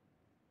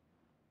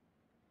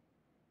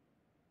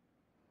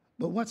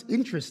 But what's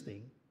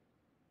interesting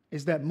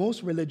is that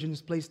most religions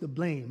place the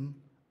blame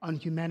on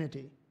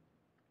humanity.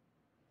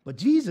 But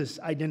Jesus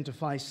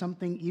identifies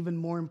something even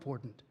more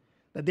important,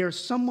 that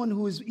there's someone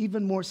who is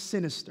even more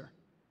sinister.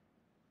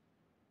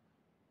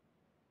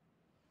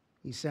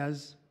 He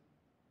says,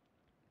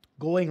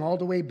 going all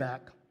the way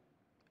back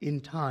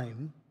in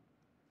time,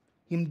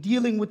 Him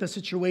dealing with a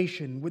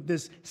situation with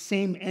this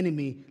same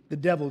enemy, the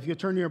devil. If you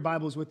turn your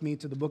Bibles with me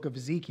to the book of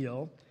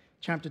Ezekiel,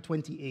 chapter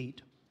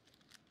 28,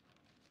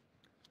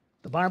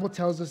 the Bible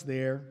tells us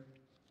there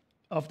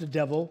of the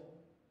devil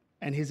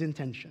and his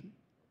intention.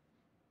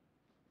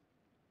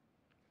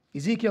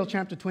 Ezekiel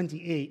chapter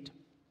 28,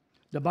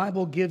 the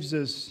Bible gives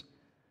us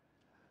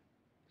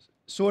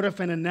sort of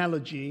an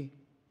analogy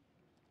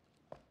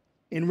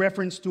in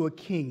reference to a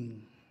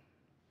king.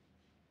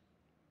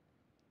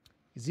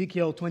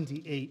 Ezekiel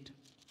 28,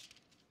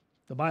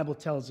 the Bible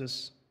tells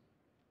us,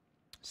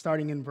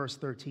 starting in verse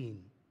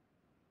 13,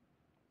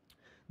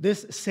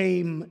 this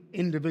same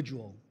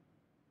individual,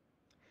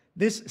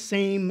 this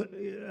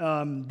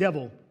same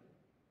devil,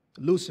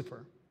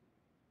 Lucifer,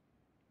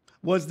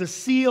 was the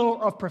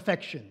seal of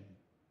perfection,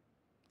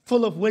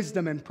 full of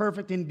wisdom and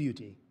perfect in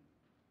beauty.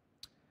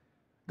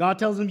 God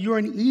tells him, you're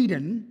in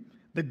Eden,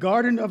 the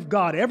garden of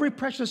God. Every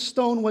precious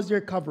stone was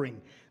their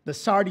covering. The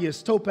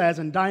sardius, topaz,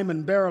 and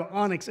diamond, beryl,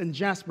 onyx, and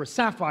jasper,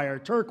 sapphire,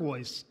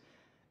 turquoise,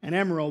 and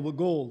emerald with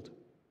gold.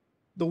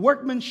 The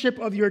workmanship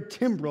of your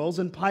timbrels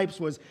and pipes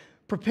was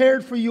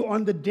prepared for you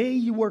on the day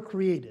you were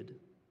created.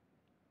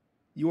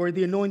 You are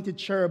the anointed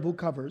cherub who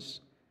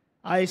covers.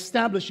 I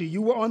establish you.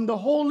 You were on the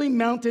holy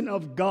mountain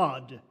of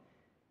God.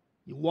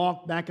 You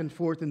walked back and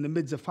forth in the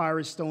midst of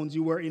fiery stones.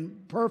 You were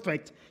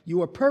perfect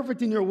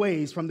in your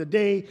ways from the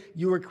day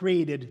you were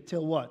created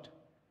till what?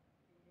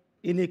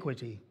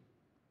 Iniquity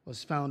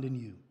was found in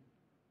you.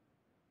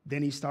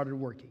 Then he started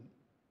working.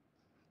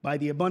 By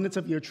the abundance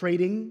of your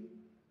trading,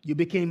 you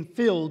became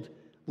filled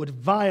with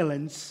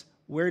violence.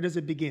 Where does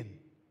it begin?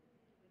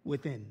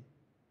 Within.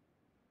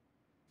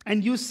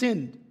 And you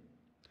sinned.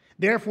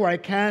 Therefore, I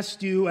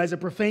cast you as a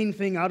profane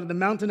thing out of the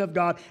mountain of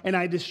God, and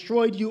I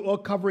destroyed you, O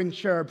covering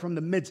cherub, from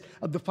the midst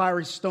of the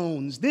fiery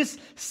stones. This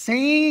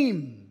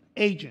same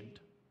agent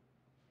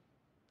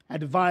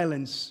had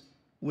violence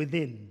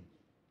within.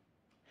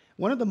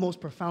 One of the most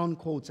profound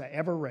quotes I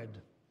ever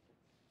read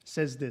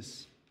says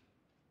this,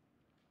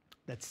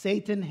 that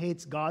Satan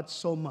hates God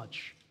so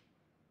much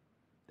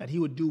that he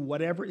would do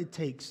whatever it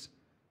takes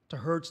to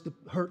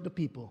hurt the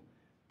people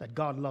that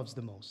God loves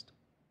the most.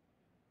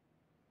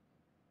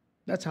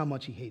 That's how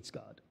much he hates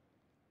God.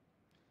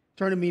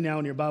 Turn to me now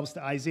in your Bibles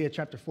to Isaiah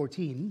chapter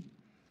 14.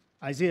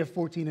 Isaiah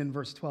 14 and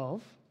verse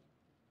 12.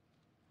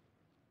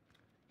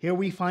 Here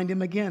we find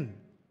him again.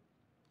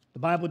 The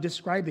Bible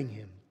describing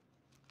him.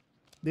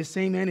 This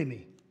same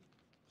enemy.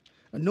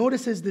 And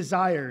notice his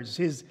desires,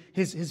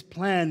 his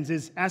plans,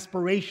 his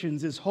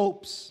aspirations, his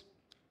hopes.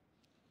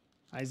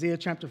 Isaiah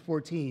chapter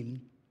 14,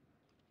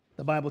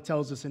 the Bible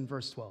tells us in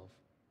verse 12.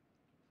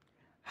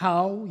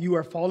 How you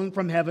are fallen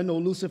from heaven, O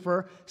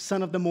Lucifer,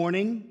 son of the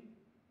morning.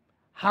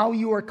 How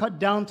you are cut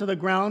down to the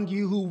ground,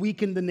 you who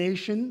weaken the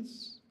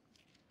nations.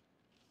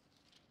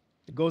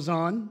 It goes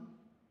on.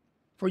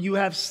 For you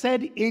have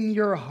said in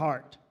your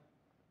heart,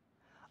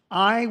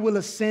 I will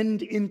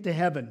ascend into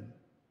heaven.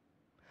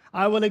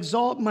 I will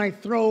exalt my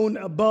throne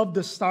above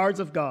the stars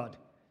of God.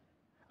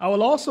 I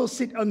will also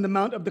sit on the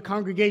mount of the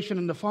congregation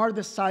on the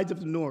farthest sides of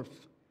the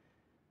north.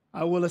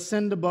 I will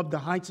ascend above the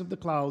heights of the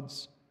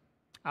clouds.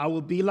 I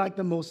will be like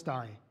the Most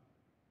High.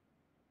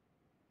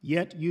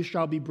 Yet you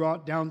shall be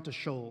brought down to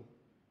Sheol,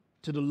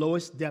 to the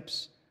lowest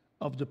depths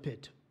of the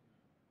pit.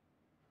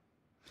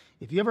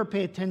 If you ever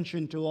pay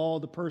attention to all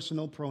the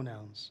personal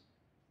pronouns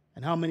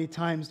and how many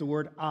times the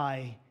word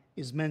I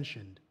is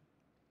mentioned,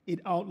 it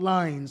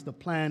outlines the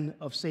plan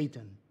of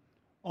Satan.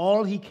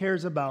 All he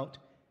cares about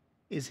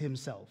is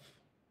himself.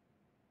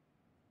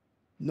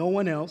 No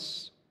one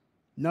else,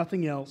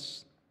 nothing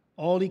else.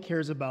 All he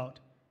cares about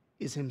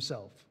is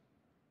himself.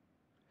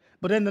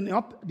 But in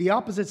the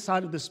opposite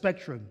side of the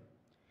spectrum,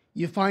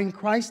 you find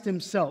Christ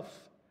himself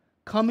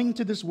coming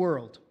to this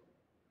world.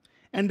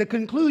 And the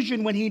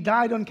conclusion when he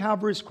died on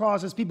Calvary's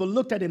cross, as people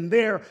looked at him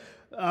there,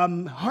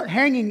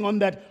 hanging on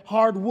that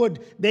hard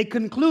wood, they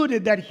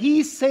concluded that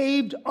he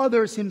saved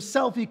others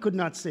himself he could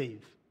not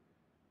save.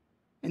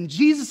 And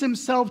Jesus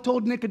himself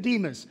told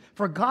Nicodemus,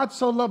 for God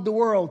so loved the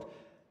world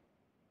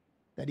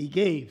that he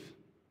gave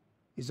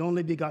his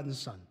only begotten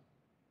Son,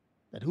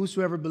 that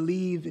whosoever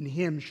believe in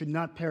him should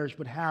not perish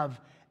but have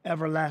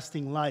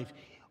everlasting life.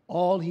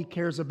 All he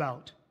cares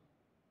about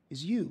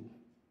is you.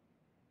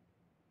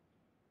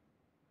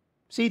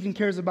 Satan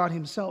cares about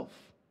himself,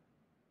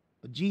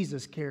 but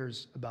Jesus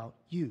cares about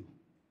you,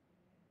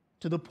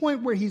 to the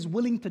point where he's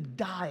willing to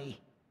die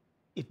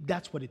if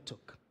that's what it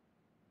took.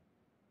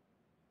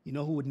 You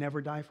know who would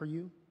never die for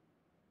you?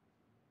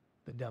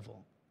 The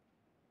devil.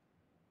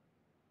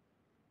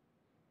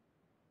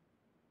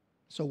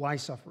 So why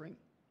suffering?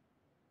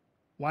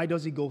 Why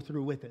does he go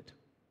through with it?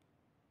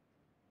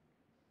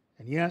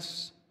 And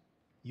yes,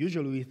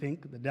 usually we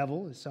think the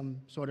devil is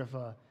some sort of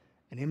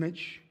an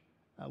image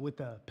with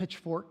a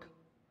pitchfork.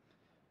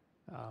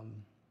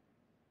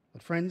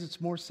 But friends, it's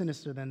more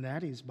sinister than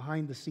that. He's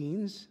behind the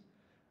scenes,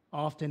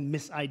 often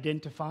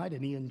misidentified,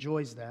 and he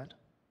enjoys that.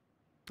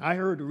 I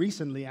heard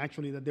recently,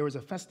 actually, that there was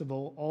a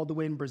festival all the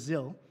way in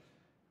Brazil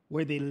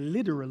where they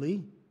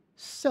literally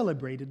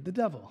celebrated the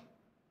devil.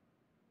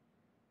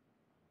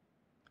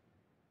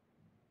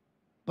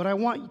 But I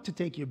want to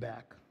take you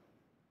back.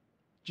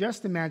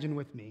 Just imagine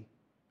with me.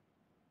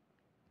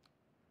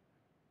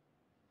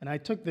 And I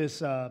took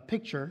this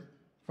picture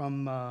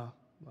from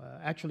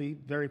actually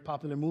very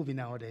popular movie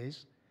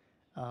nowadays,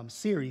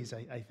 series,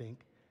 I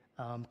think,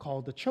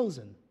 called The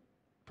Chosen.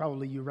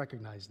 Probably you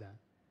recognize that,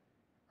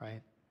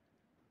 right?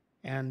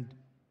 And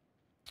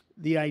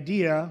the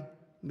idea,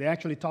 they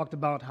actually talked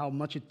about how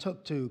much it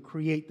took to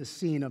create the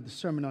scene of the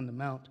Sermon on the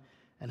Mount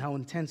and how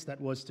intense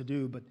that was to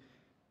do. But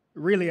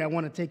really, I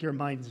want to take your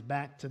minds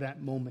back to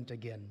that moment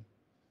again.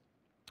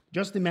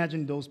 Just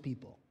imagine those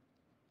people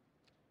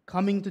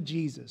coming to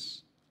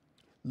Jesus,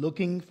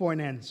 looking for an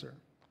answer,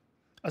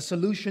 a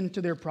solution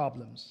to their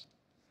problems.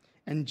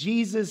 And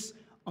Jesus,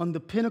 on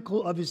the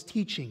pinnacle of his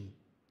teaching,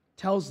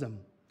 tells them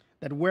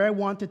that where I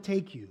want to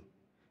take you,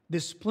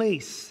 this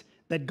place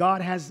that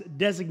God has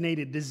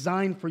designated,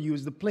 designed for you,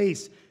 is the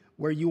place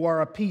where you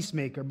are a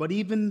peacemaker. But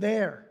even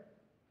there,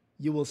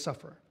 you will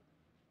suffer.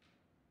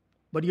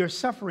 But your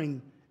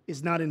suffering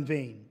is not in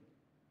vain.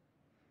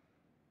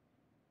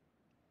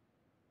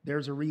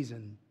 there's a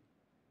reason,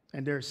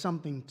 and there's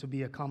something to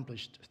be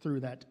accomplished through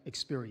that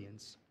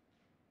experience.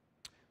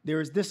 There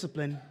is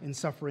discipline in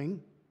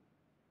suffering.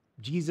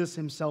 Jesus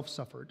himself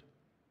suffered.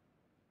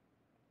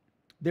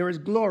 There is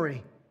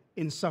glory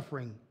in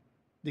suffering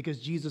because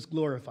Jesus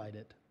glorified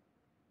it.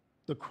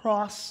 The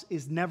cross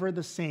is never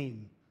the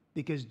same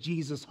because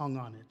Jesus hung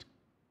on it.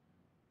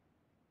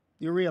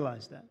 You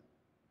realize that?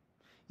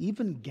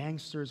 Even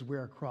gangsters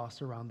wear a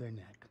cross around their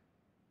neck.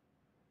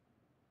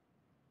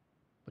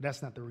 But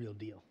that's not the real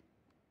deal.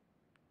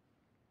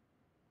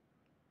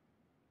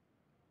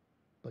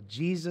 But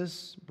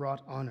Jesus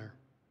brought honor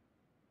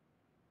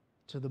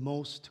to the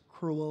most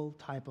cruel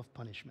type of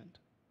punishment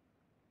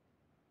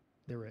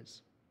there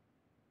is.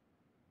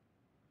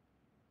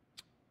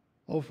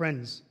 Oh,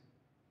 friends,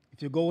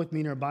 if you go with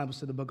me in our Bibles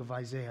to the book of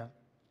Isaiah,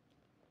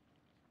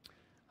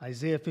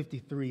 Isaiah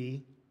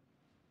 53,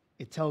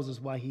 it tells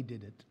us why he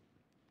did it.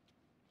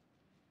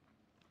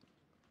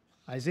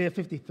 Isaiah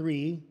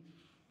 53,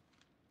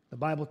 the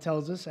Bible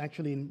tells us,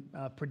 actually in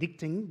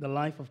predicting the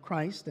life of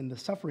Christ and the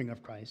suffering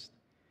of Christ,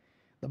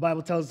 the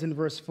Bible tells us in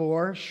verse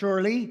 4,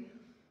 surely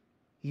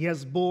he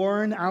has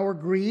borne our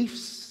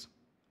griefs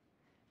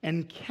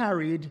and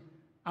carried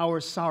our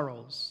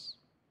sorrows.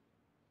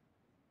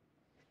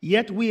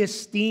 Yet we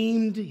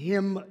esteemed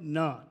him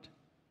not.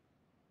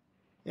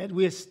 Yet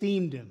we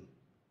esteemed him,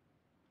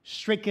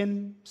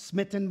 stricken,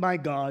 smitten by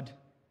God,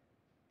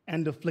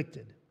 and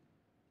afflicted.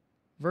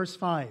 Verse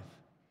 5,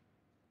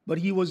 but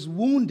he was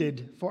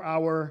wounded for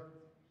our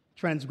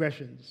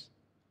transgressions.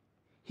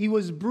 He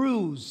was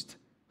bruised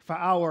for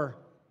our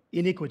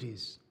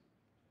iniquities.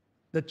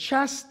 The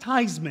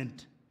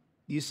chastisement,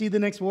 do you see the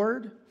next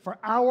word? For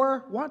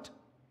our what?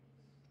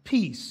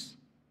 Peace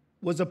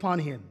was upon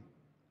him.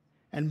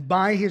 And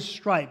by his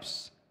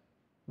stripes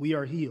we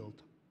are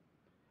healed.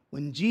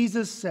 When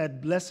Jesus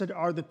said, blessed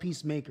are the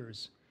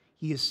peacemakers,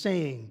 he is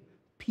saying,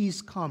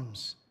 peace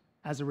comes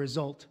as a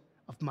result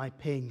of my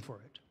paying for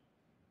it.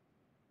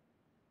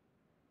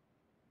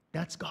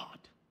 That's God.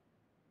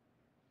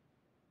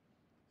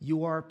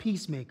 You are a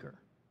peacemaker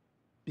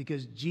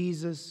because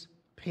Jesus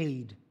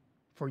paid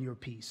for your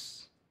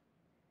peace.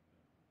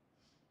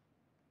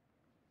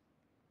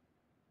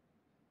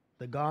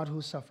 The God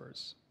who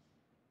suffers.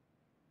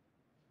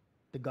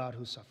 The God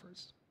who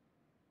suffers.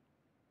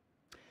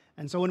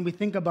 And so when we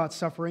think about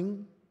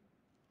suffering,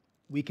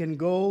 we can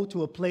go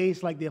to a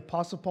place like the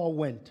Apostle Paul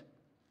went.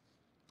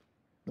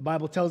 The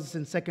Bible tells us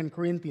in 2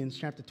 Corinthians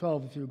chapter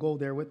 12, if you go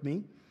there with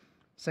me,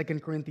 2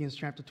 Corinthians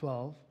chapter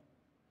 12,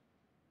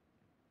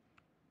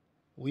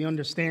 we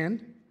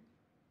understand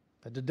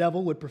that the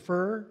devil would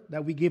prefer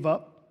that we give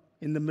up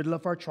in the middle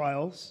of our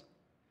trials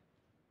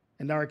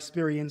and our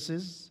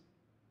experiences.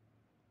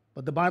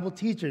 But the Bible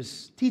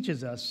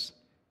teaches us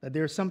that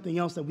there's something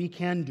else that we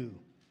can do.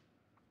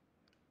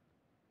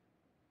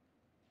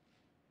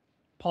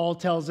 Paul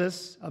tells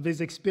us of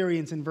his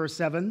experience in verse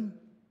 7.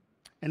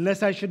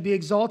 Unless I should be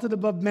exalted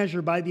above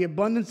measure by the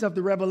abundance of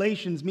the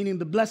revelations, meaning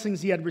the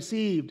blessings he had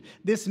received,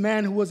 this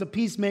man who was a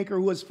peacemaker,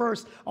 who was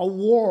first a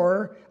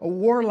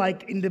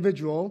warlike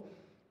individual,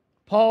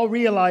 Paul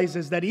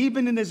realizes that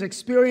even in his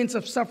experience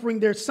of suffering,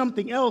 there's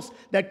something else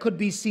that could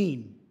be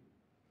seen.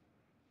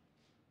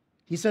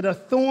 He said, a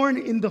thorn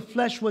in the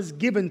flesh was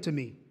given to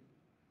me,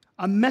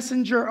 a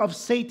messenger of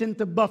Satan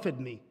to buffet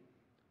me,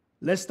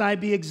 lest I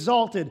be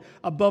exalted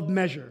above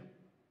measure.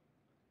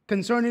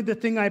 Concerning the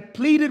thing I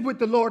pleaded with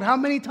the Lord, how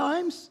many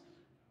times?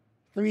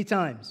 3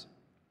 times.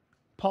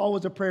 Paul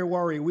was a prayer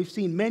warrior. We've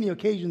seen many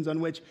occasions on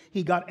which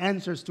he got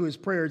answers to his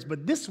prayers,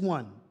 but this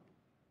one,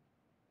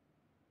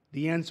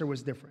 the answer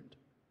was different.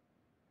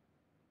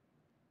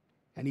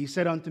 And he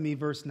said unto me,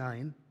 verse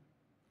 9,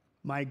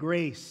 my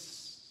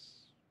grace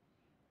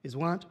is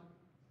what?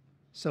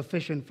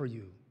 Sufficient for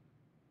you.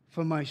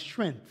 For my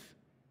strength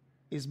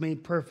is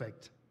made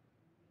perfect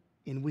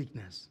in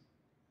weakness.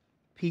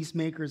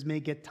 Peacemakers may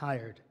get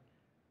tired,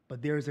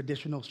 but there is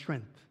additional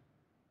strength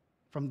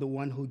from the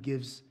one who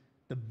gives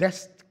the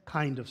best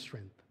kind of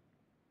strength.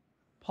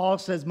 Paul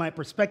says, my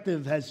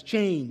perspective has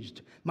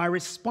changed. My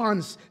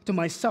response to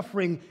my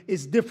suffering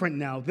is different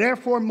now.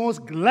 Therefore,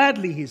 most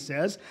gladly, he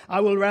says,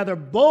 I will rather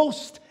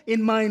boast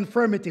in my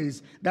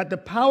infirmities, that the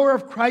power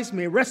of Christ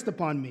may rest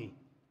upon me.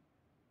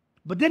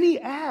 But then he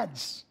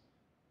adds,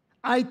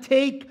 I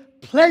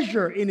take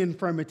pleasure in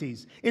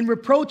infirmities, in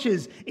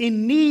reproaches,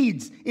 in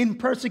needs, in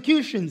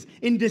persecutions,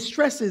 in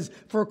distresses,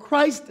 for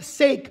Christ's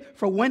sake.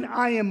 For when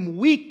I am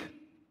weak,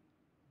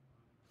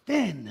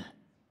 then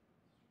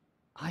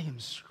I am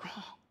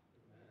strong.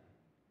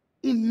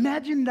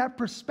 Imagine that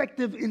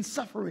perspective in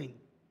suffering.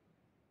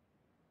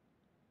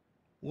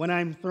 When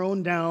I'm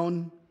thrown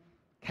down,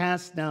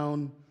 cast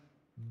down,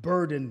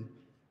 burdened,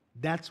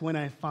 that's when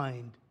I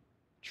find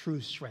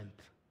true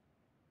strength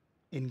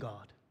in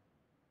God.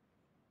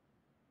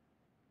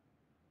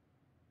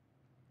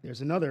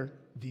 There's another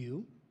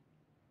view.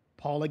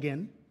 Paul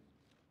again.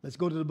 Let's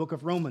go to the book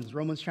of Romans.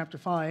 Romans chapter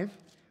 5.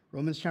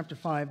 Romans chapter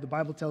 5, the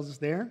Bible tells us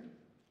there.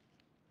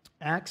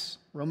 Acts,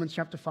 Romans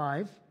chapter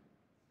 5.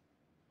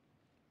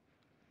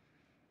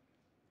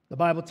 The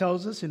Bible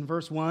tells us in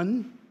verse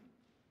 1,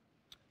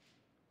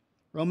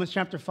 Romans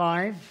chapter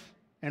 5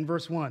 and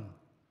verse 1.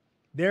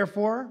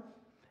 Therefore,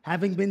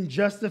 having been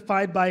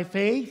justified by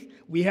faith,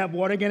 we have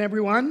what again,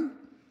 everyone?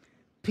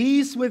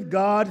 Peace with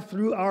God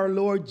through our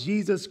Lord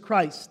Jesus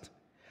Christ,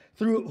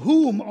 through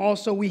whom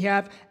also we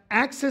have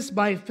access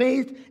by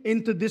faith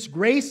into this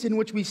grace in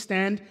which we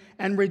stand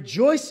and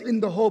rejoice in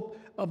the hope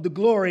of the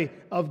glory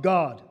of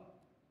God.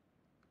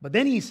 But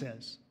then he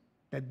says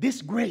that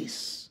this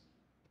grace,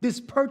 this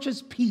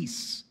purchased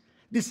peace,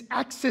 this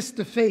access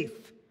to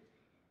faith,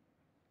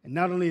 and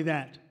not only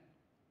that,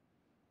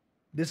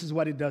 this is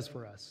what it does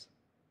for us.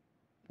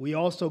 We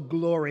also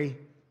glory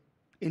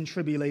in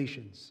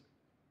tribulations,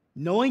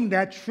 knowing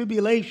that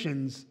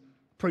tribulations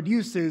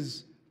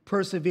produces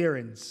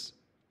perseverance,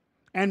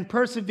 and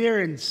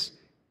perseverance,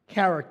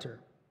 character,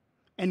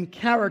 and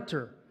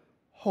character,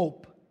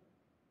 hope.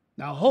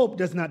 Now, hope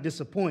does not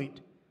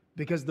disappoint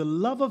because the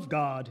love of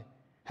God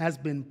has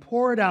been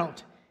poured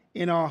out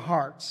in our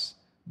hearts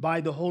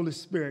by the Holy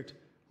Spirit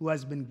who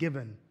has been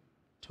given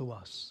to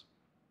us.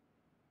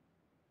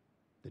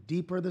 The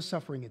deeper the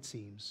suffering, it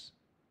seems,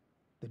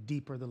 the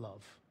deeper the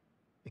love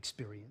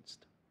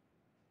experienced.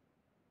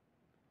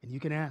 And you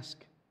can ask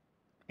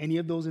any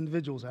of those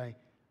individuals I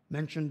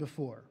mentioned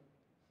before,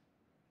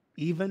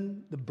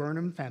 even the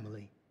Burnham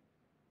family,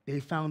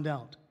 they found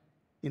out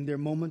in their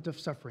moment of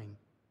suffering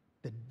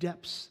the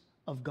depths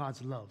of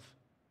God's love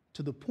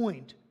to the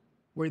point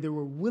where they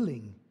were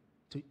willing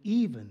to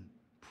even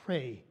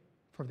pray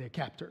for their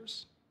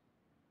captors.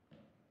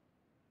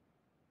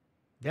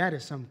 That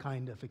is some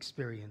kind of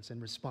experience and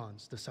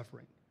response to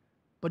suffering.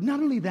 But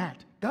not only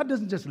that, God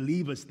doesn't just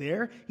leave us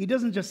there. He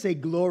doesn't just say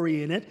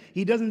glory in it.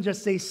 He doesn't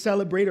just say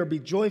celebrate or be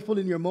joyful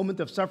in your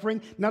moment of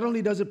suffering. Not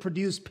only does it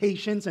produce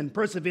patience and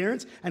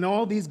perseverance and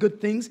all these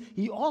good things,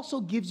 he also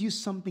gives you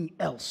something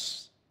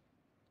else.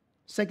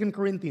 2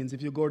 Corinthians,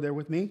 if you go there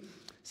with me,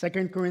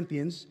 2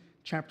 Corinthians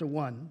chapter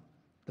 1,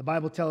 the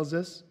Bible tells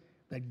us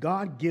that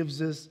God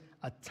gives us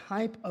a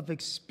type of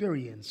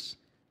experience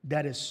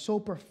that is so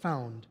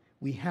profound,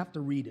 we have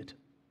to read it.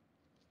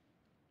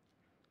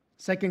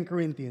 2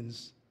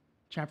 Corinthians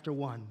chapter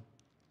 1.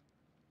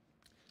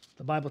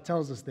 The Bible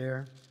tells us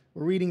there,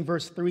 we're reading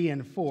verse 3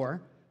 and 4.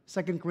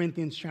 2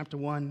 Corinthians chapter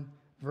 1,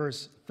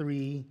 verse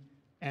 3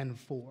 and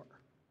 4.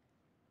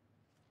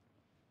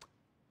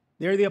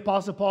 There the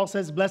Apostle Paul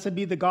says, blessed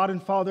be the God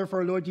and Father for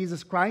our Lord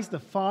Jesus Christ, the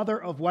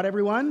Father of what,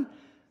 everyone?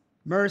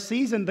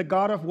 Mercies, and the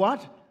God of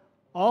what?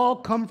 All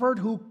comfort,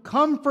 who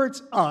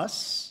comforts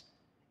us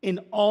in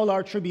all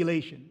our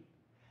tribulation,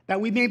 that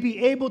we may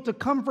be able to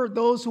comfort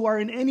those who are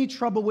in any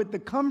trouble with the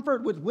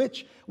comfort with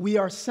which we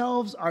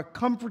ourselves are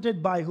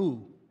comforted by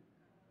who?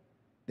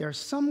 There are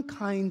some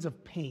kinds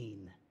of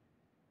pain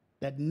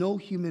that no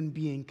human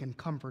being can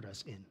comfort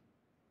us in.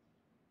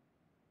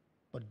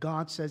 But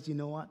God says, you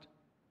know what?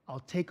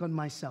 I'll take on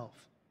myself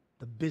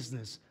the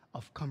business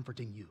of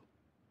comforting you.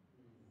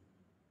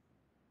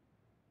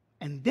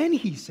 And then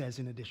he says,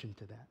 in addition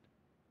to that,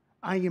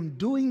 I am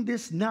doing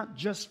this not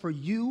just for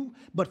you,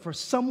 but for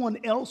someone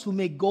else who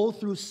may go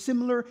through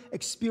similar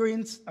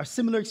experience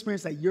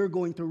that you're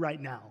going through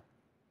right now.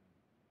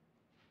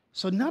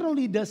 So not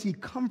only does he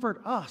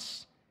comfort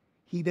us,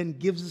 he then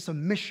gives us a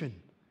mission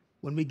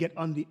when we get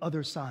on the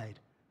other side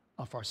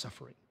of our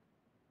suffering.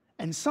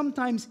 And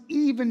sometimes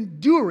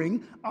even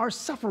during our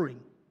suffering.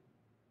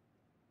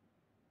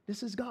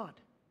 This is God.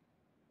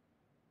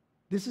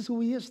 This is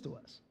who he is to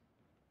us.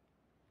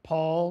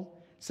 Paul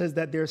says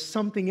that there's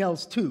something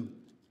else too.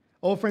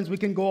 Oh, friends, we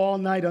can go all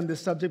night on this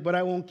subject, but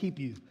I won't keep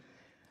you.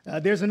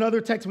 There's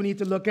another text we need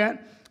to look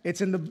at.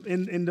 It's in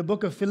the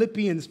book of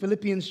Philippians,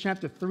 Philippians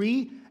chapter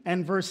 3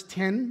 and verse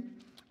 10.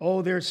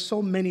 Oh, there's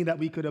so many that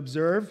we could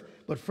observe.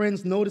 But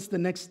friends, notice the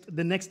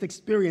next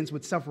experience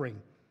with suffering.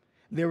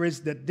 There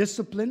is that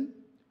discipline.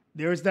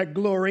 There is that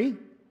glory.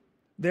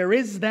 There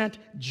is that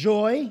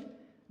joy.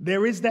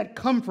 There is that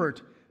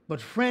comfort. But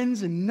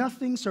friends,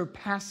 nothing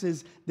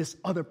surpasses this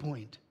other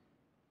point.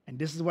 And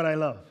this is what I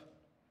love.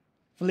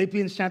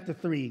 Philippians chapter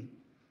 3,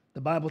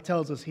 the Bible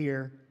tells us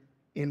here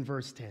in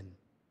verse 10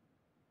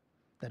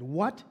 that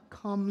what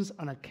comes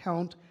on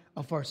account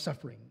of our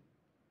suffering.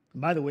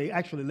 And by the way,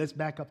 actually, let's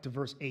back up to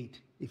verse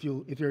 8, if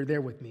you're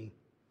there with me.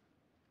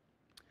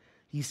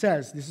 He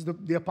says, this is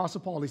the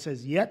Apostle Paul, he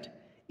says, yet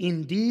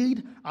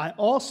indeed I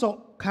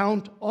also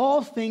count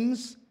all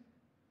things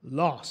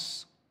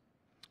loss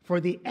for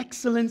the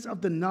excellence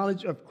of the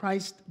knowledge of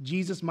Christ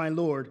Jesus my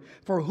Lord,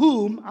 for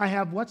whom I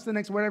have, what's the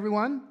next word,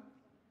 everyone?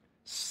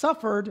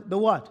 Suffered the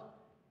what?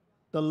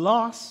 The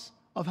loss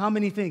of how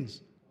many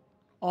things?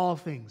 All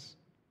things.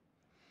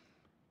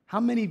 How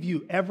many of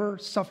you ever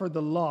suffered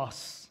the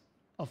loss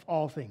of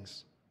all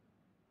things?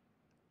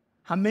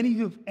 How many of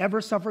you have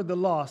ever suffered the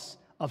loss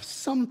of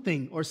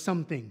something or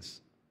some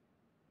things?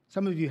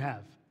 Some of you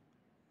have.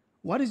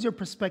 What is your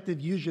perspective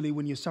usually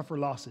when you suffer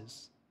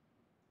losses?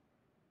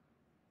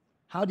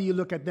 How do you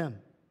look at them?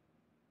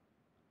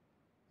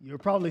 You're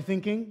probably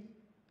thinking,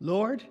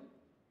 Lord,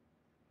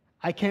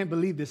 I can't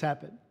believe this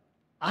happened.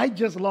 I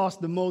just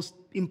lost the most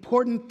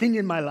important thing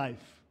in my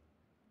life.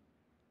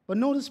 But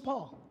notice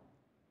Paul.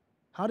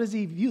 How does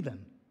he view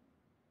them?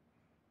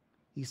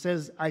 He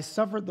says, I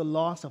suffered the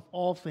loss of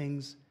all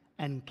things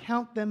and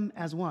count them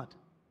as what?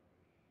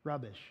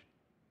 Rubbish.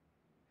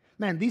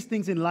 Man, these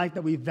things in life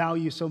that we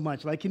value so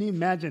much. Like, can you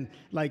imagine,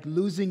 like,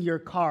 losing your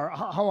car?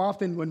 How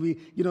often when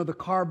the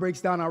car breaks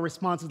down, our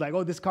response is like,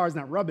 oh, this car is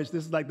not rubbish.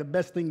 This is like the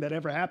best thing that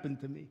ever happened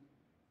to me.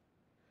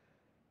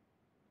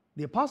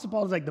 The Apostle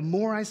Paul is like, the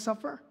more I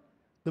suffer,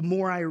 the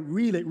more I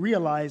really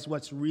realize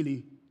what's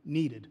really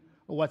needed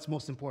or what's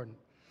most important.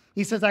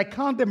 He says, I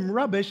count them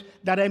rubbish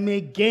that I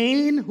may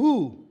gain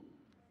who?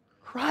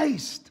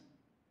 Christ.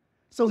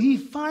 So he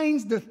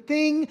finds the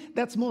thing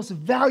that's most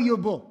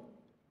valuable,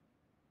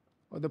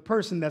 or the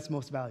person that's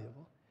most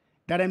valuable,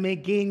 that I may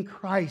gain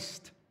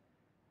Christ.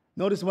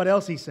 Notice what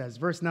else he says,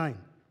 verse 9.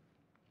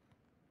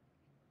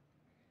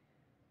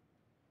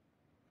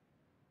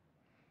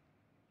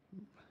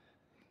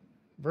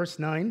 Verse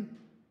 9,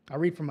 I'll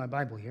read from my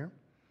Bible here.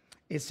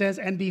 It says,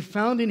 and be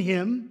found in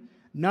him,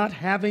 not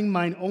having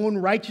mine own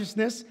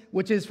righteousness,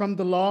 which is from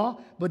the law,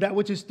 but that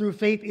which is through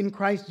faith in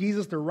Christ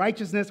Jesus, the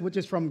righteousness which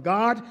is from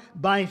God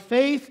by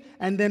faith,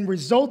 and then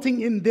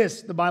resulting in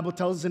this, the Bible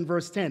tells us in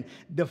verse 10,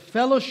 the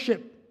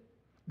fellowship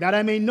that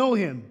I may know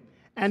him,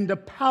 and the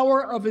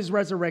power of his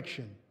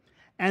resurrection,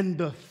 and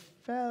the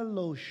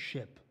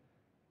fellowship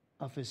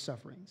of his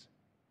sufferings.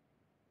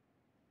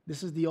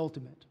 This is the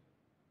ultimate.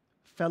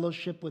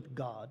 Fellowship with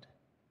God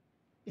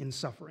in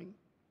suffering.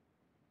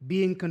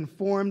 Being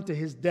conformed to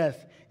his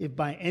death, if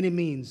by any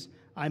means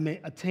I may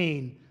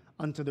attain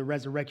unto the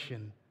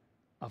resurrection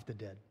of the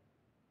dead.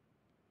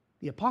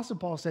 The Apostle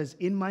Paul says,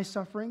 in my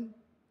suffering,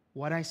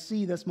 what I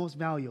see that's most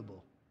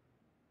valuable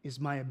is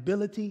my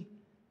ability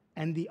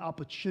and the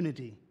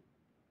opportunity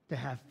to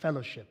have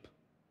fellowship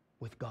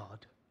with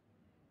God.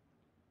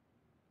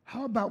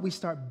 How about we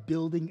start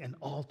building an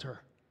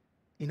altar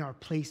in our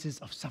places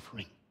of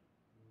suffering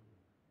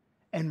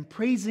and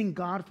praising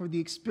God for the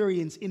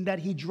experience in that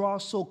he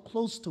draws so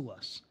close to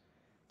us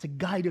to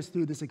guide us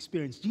through this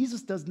experience.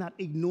 Jesus does not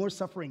ignore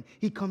suffering.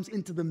 He comes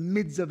into the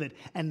midst of it,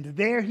 and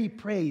there he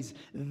prays,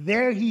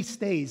 there he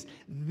stays,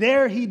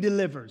 there he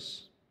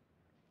delivers,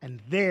 and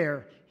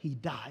there he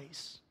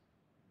dies.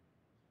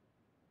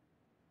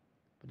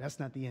 But that's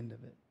not the end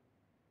of it.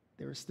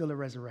 There is still a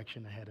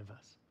resurrection ahead of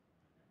us.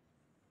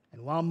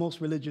 And while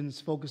most religions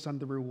focus on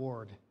the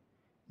reward,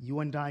 you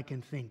and I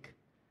can think,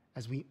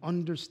 as we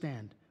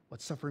understand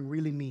what suffering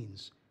really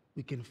means,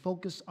 we can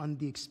focus on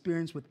the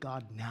experience with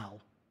God now.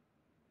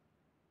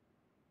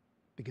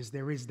 Because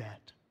there is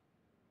that.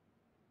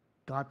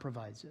 God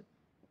provides it.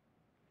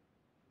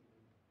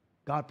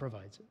 God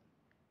provides it.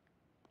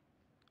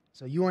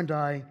 So you and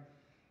I,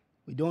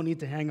 we don't need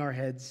to hang our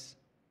heads.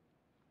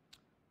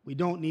 We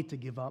don't need to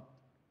give up.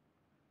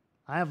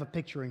 I have a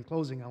picture in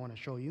closing I want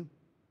to show you.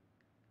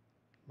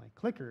 My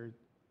clicker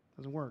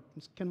doesn't work.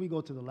 Can we go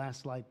to the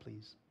last slide,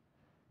 please?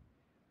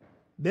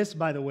 This,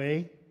 by the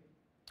way,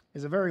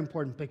 is a very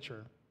important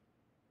picture.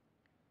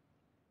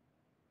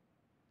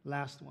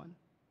 Last one.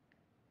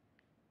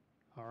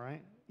 All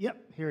right. Yep,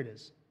 here it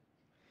is.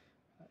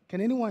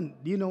 Can anyone,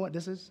 do you know what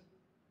this is?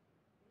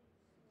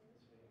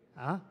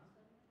 Huh?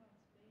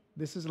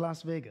 This is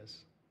Las Vegas.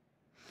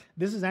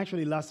 This is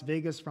actually Las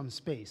Vegas from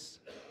space.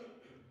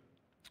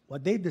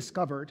 What they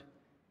discovered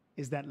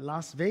is that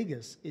Las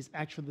Vegas is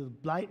actually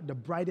the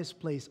brightest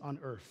place on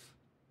Earth.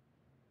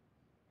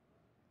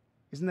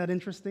 Isn't that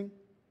interesting?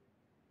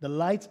 The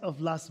lights of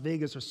Las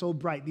Vegas are so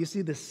bright. Do you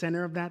see the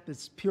center of that?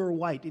 It's pure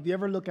white. If you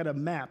ever look at a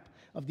map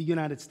of the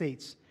United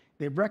States,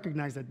 they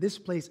recognize that this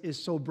place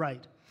is so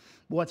bright.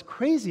 But what's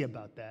crazy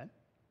about that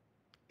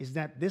is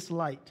that this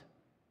light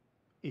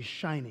is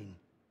shining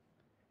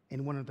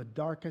in one of the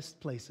darkest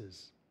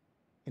places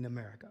in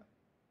America.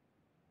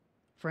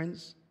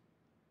 Friends,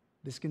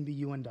 this can be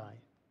you and I.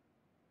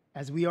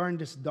 As we are in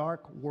this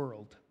dark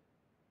world,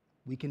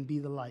 we can be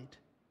the light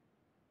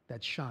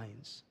that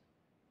shines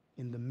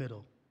in the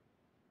middle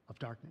of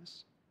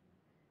darkness.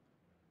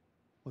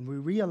 When we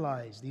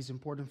realize these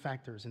important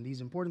factors and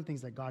these important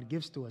things that God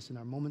gives to us in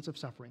our moments of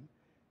suffering,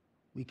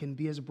 we can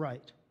be as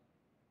bright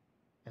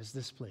as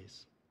this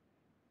place.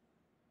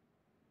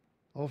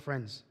 Oh,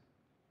 friends,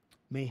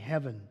 may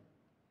heaven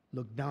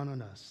look down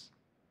on us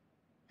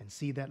and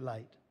see that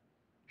light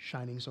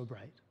shining so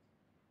bright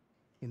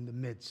in the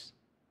midst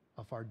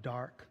of our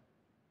dark,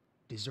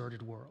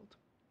 deserted world.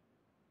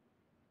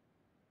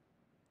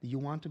 Do you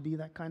want to be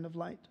that kind of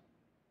light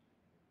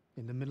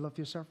in the middle of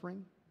your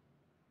suffering?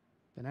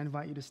 Then I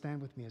invite you to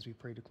stand with me as we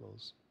pray to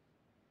close.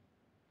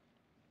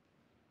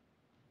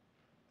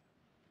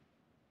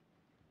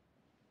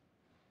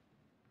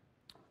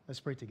 Let's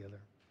pray together.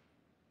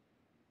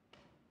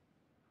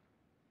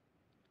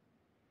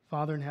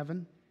 Father in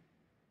heaven,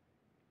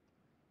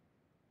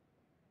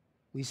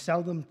 we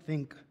seldom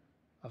think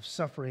of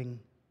suffering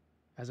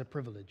as a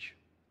privilege.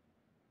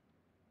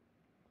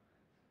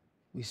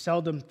 We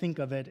seldom think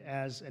of it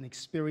as an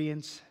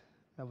experience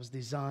that was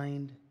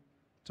designed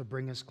to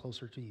bring us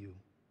closer to you.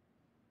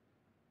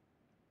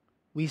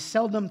 We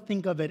seldom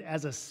think of it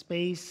as a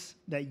space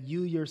that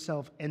you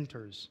yourself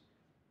enters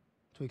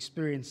to to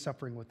experience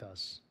suffering with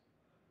us.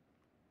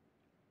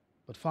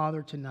 But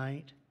Father,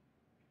 tonight,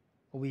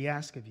 what we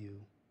ask of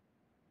you,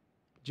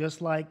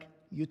 just like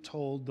you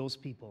told those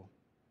people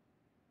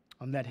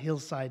on that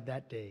hillside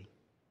that day,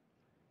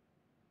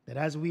 that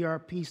as we are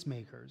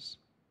peacemakers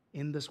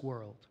in this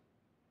world,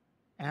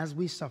 as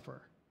we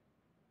suffer,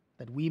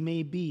 that we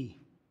may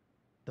be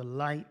the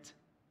light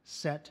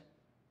set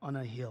on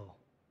a hill,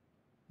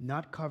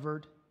 not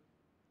covered,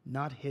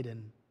 not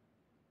hidden,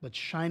 but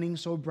shining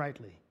so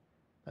brightly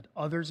that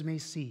others may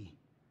see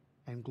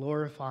and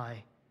glorify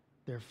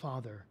their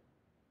Father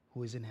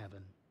who is in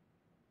heaven.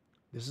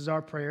 This is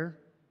our prayer.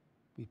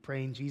 We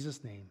pray in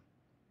Jesus' name.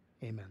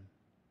 Amen.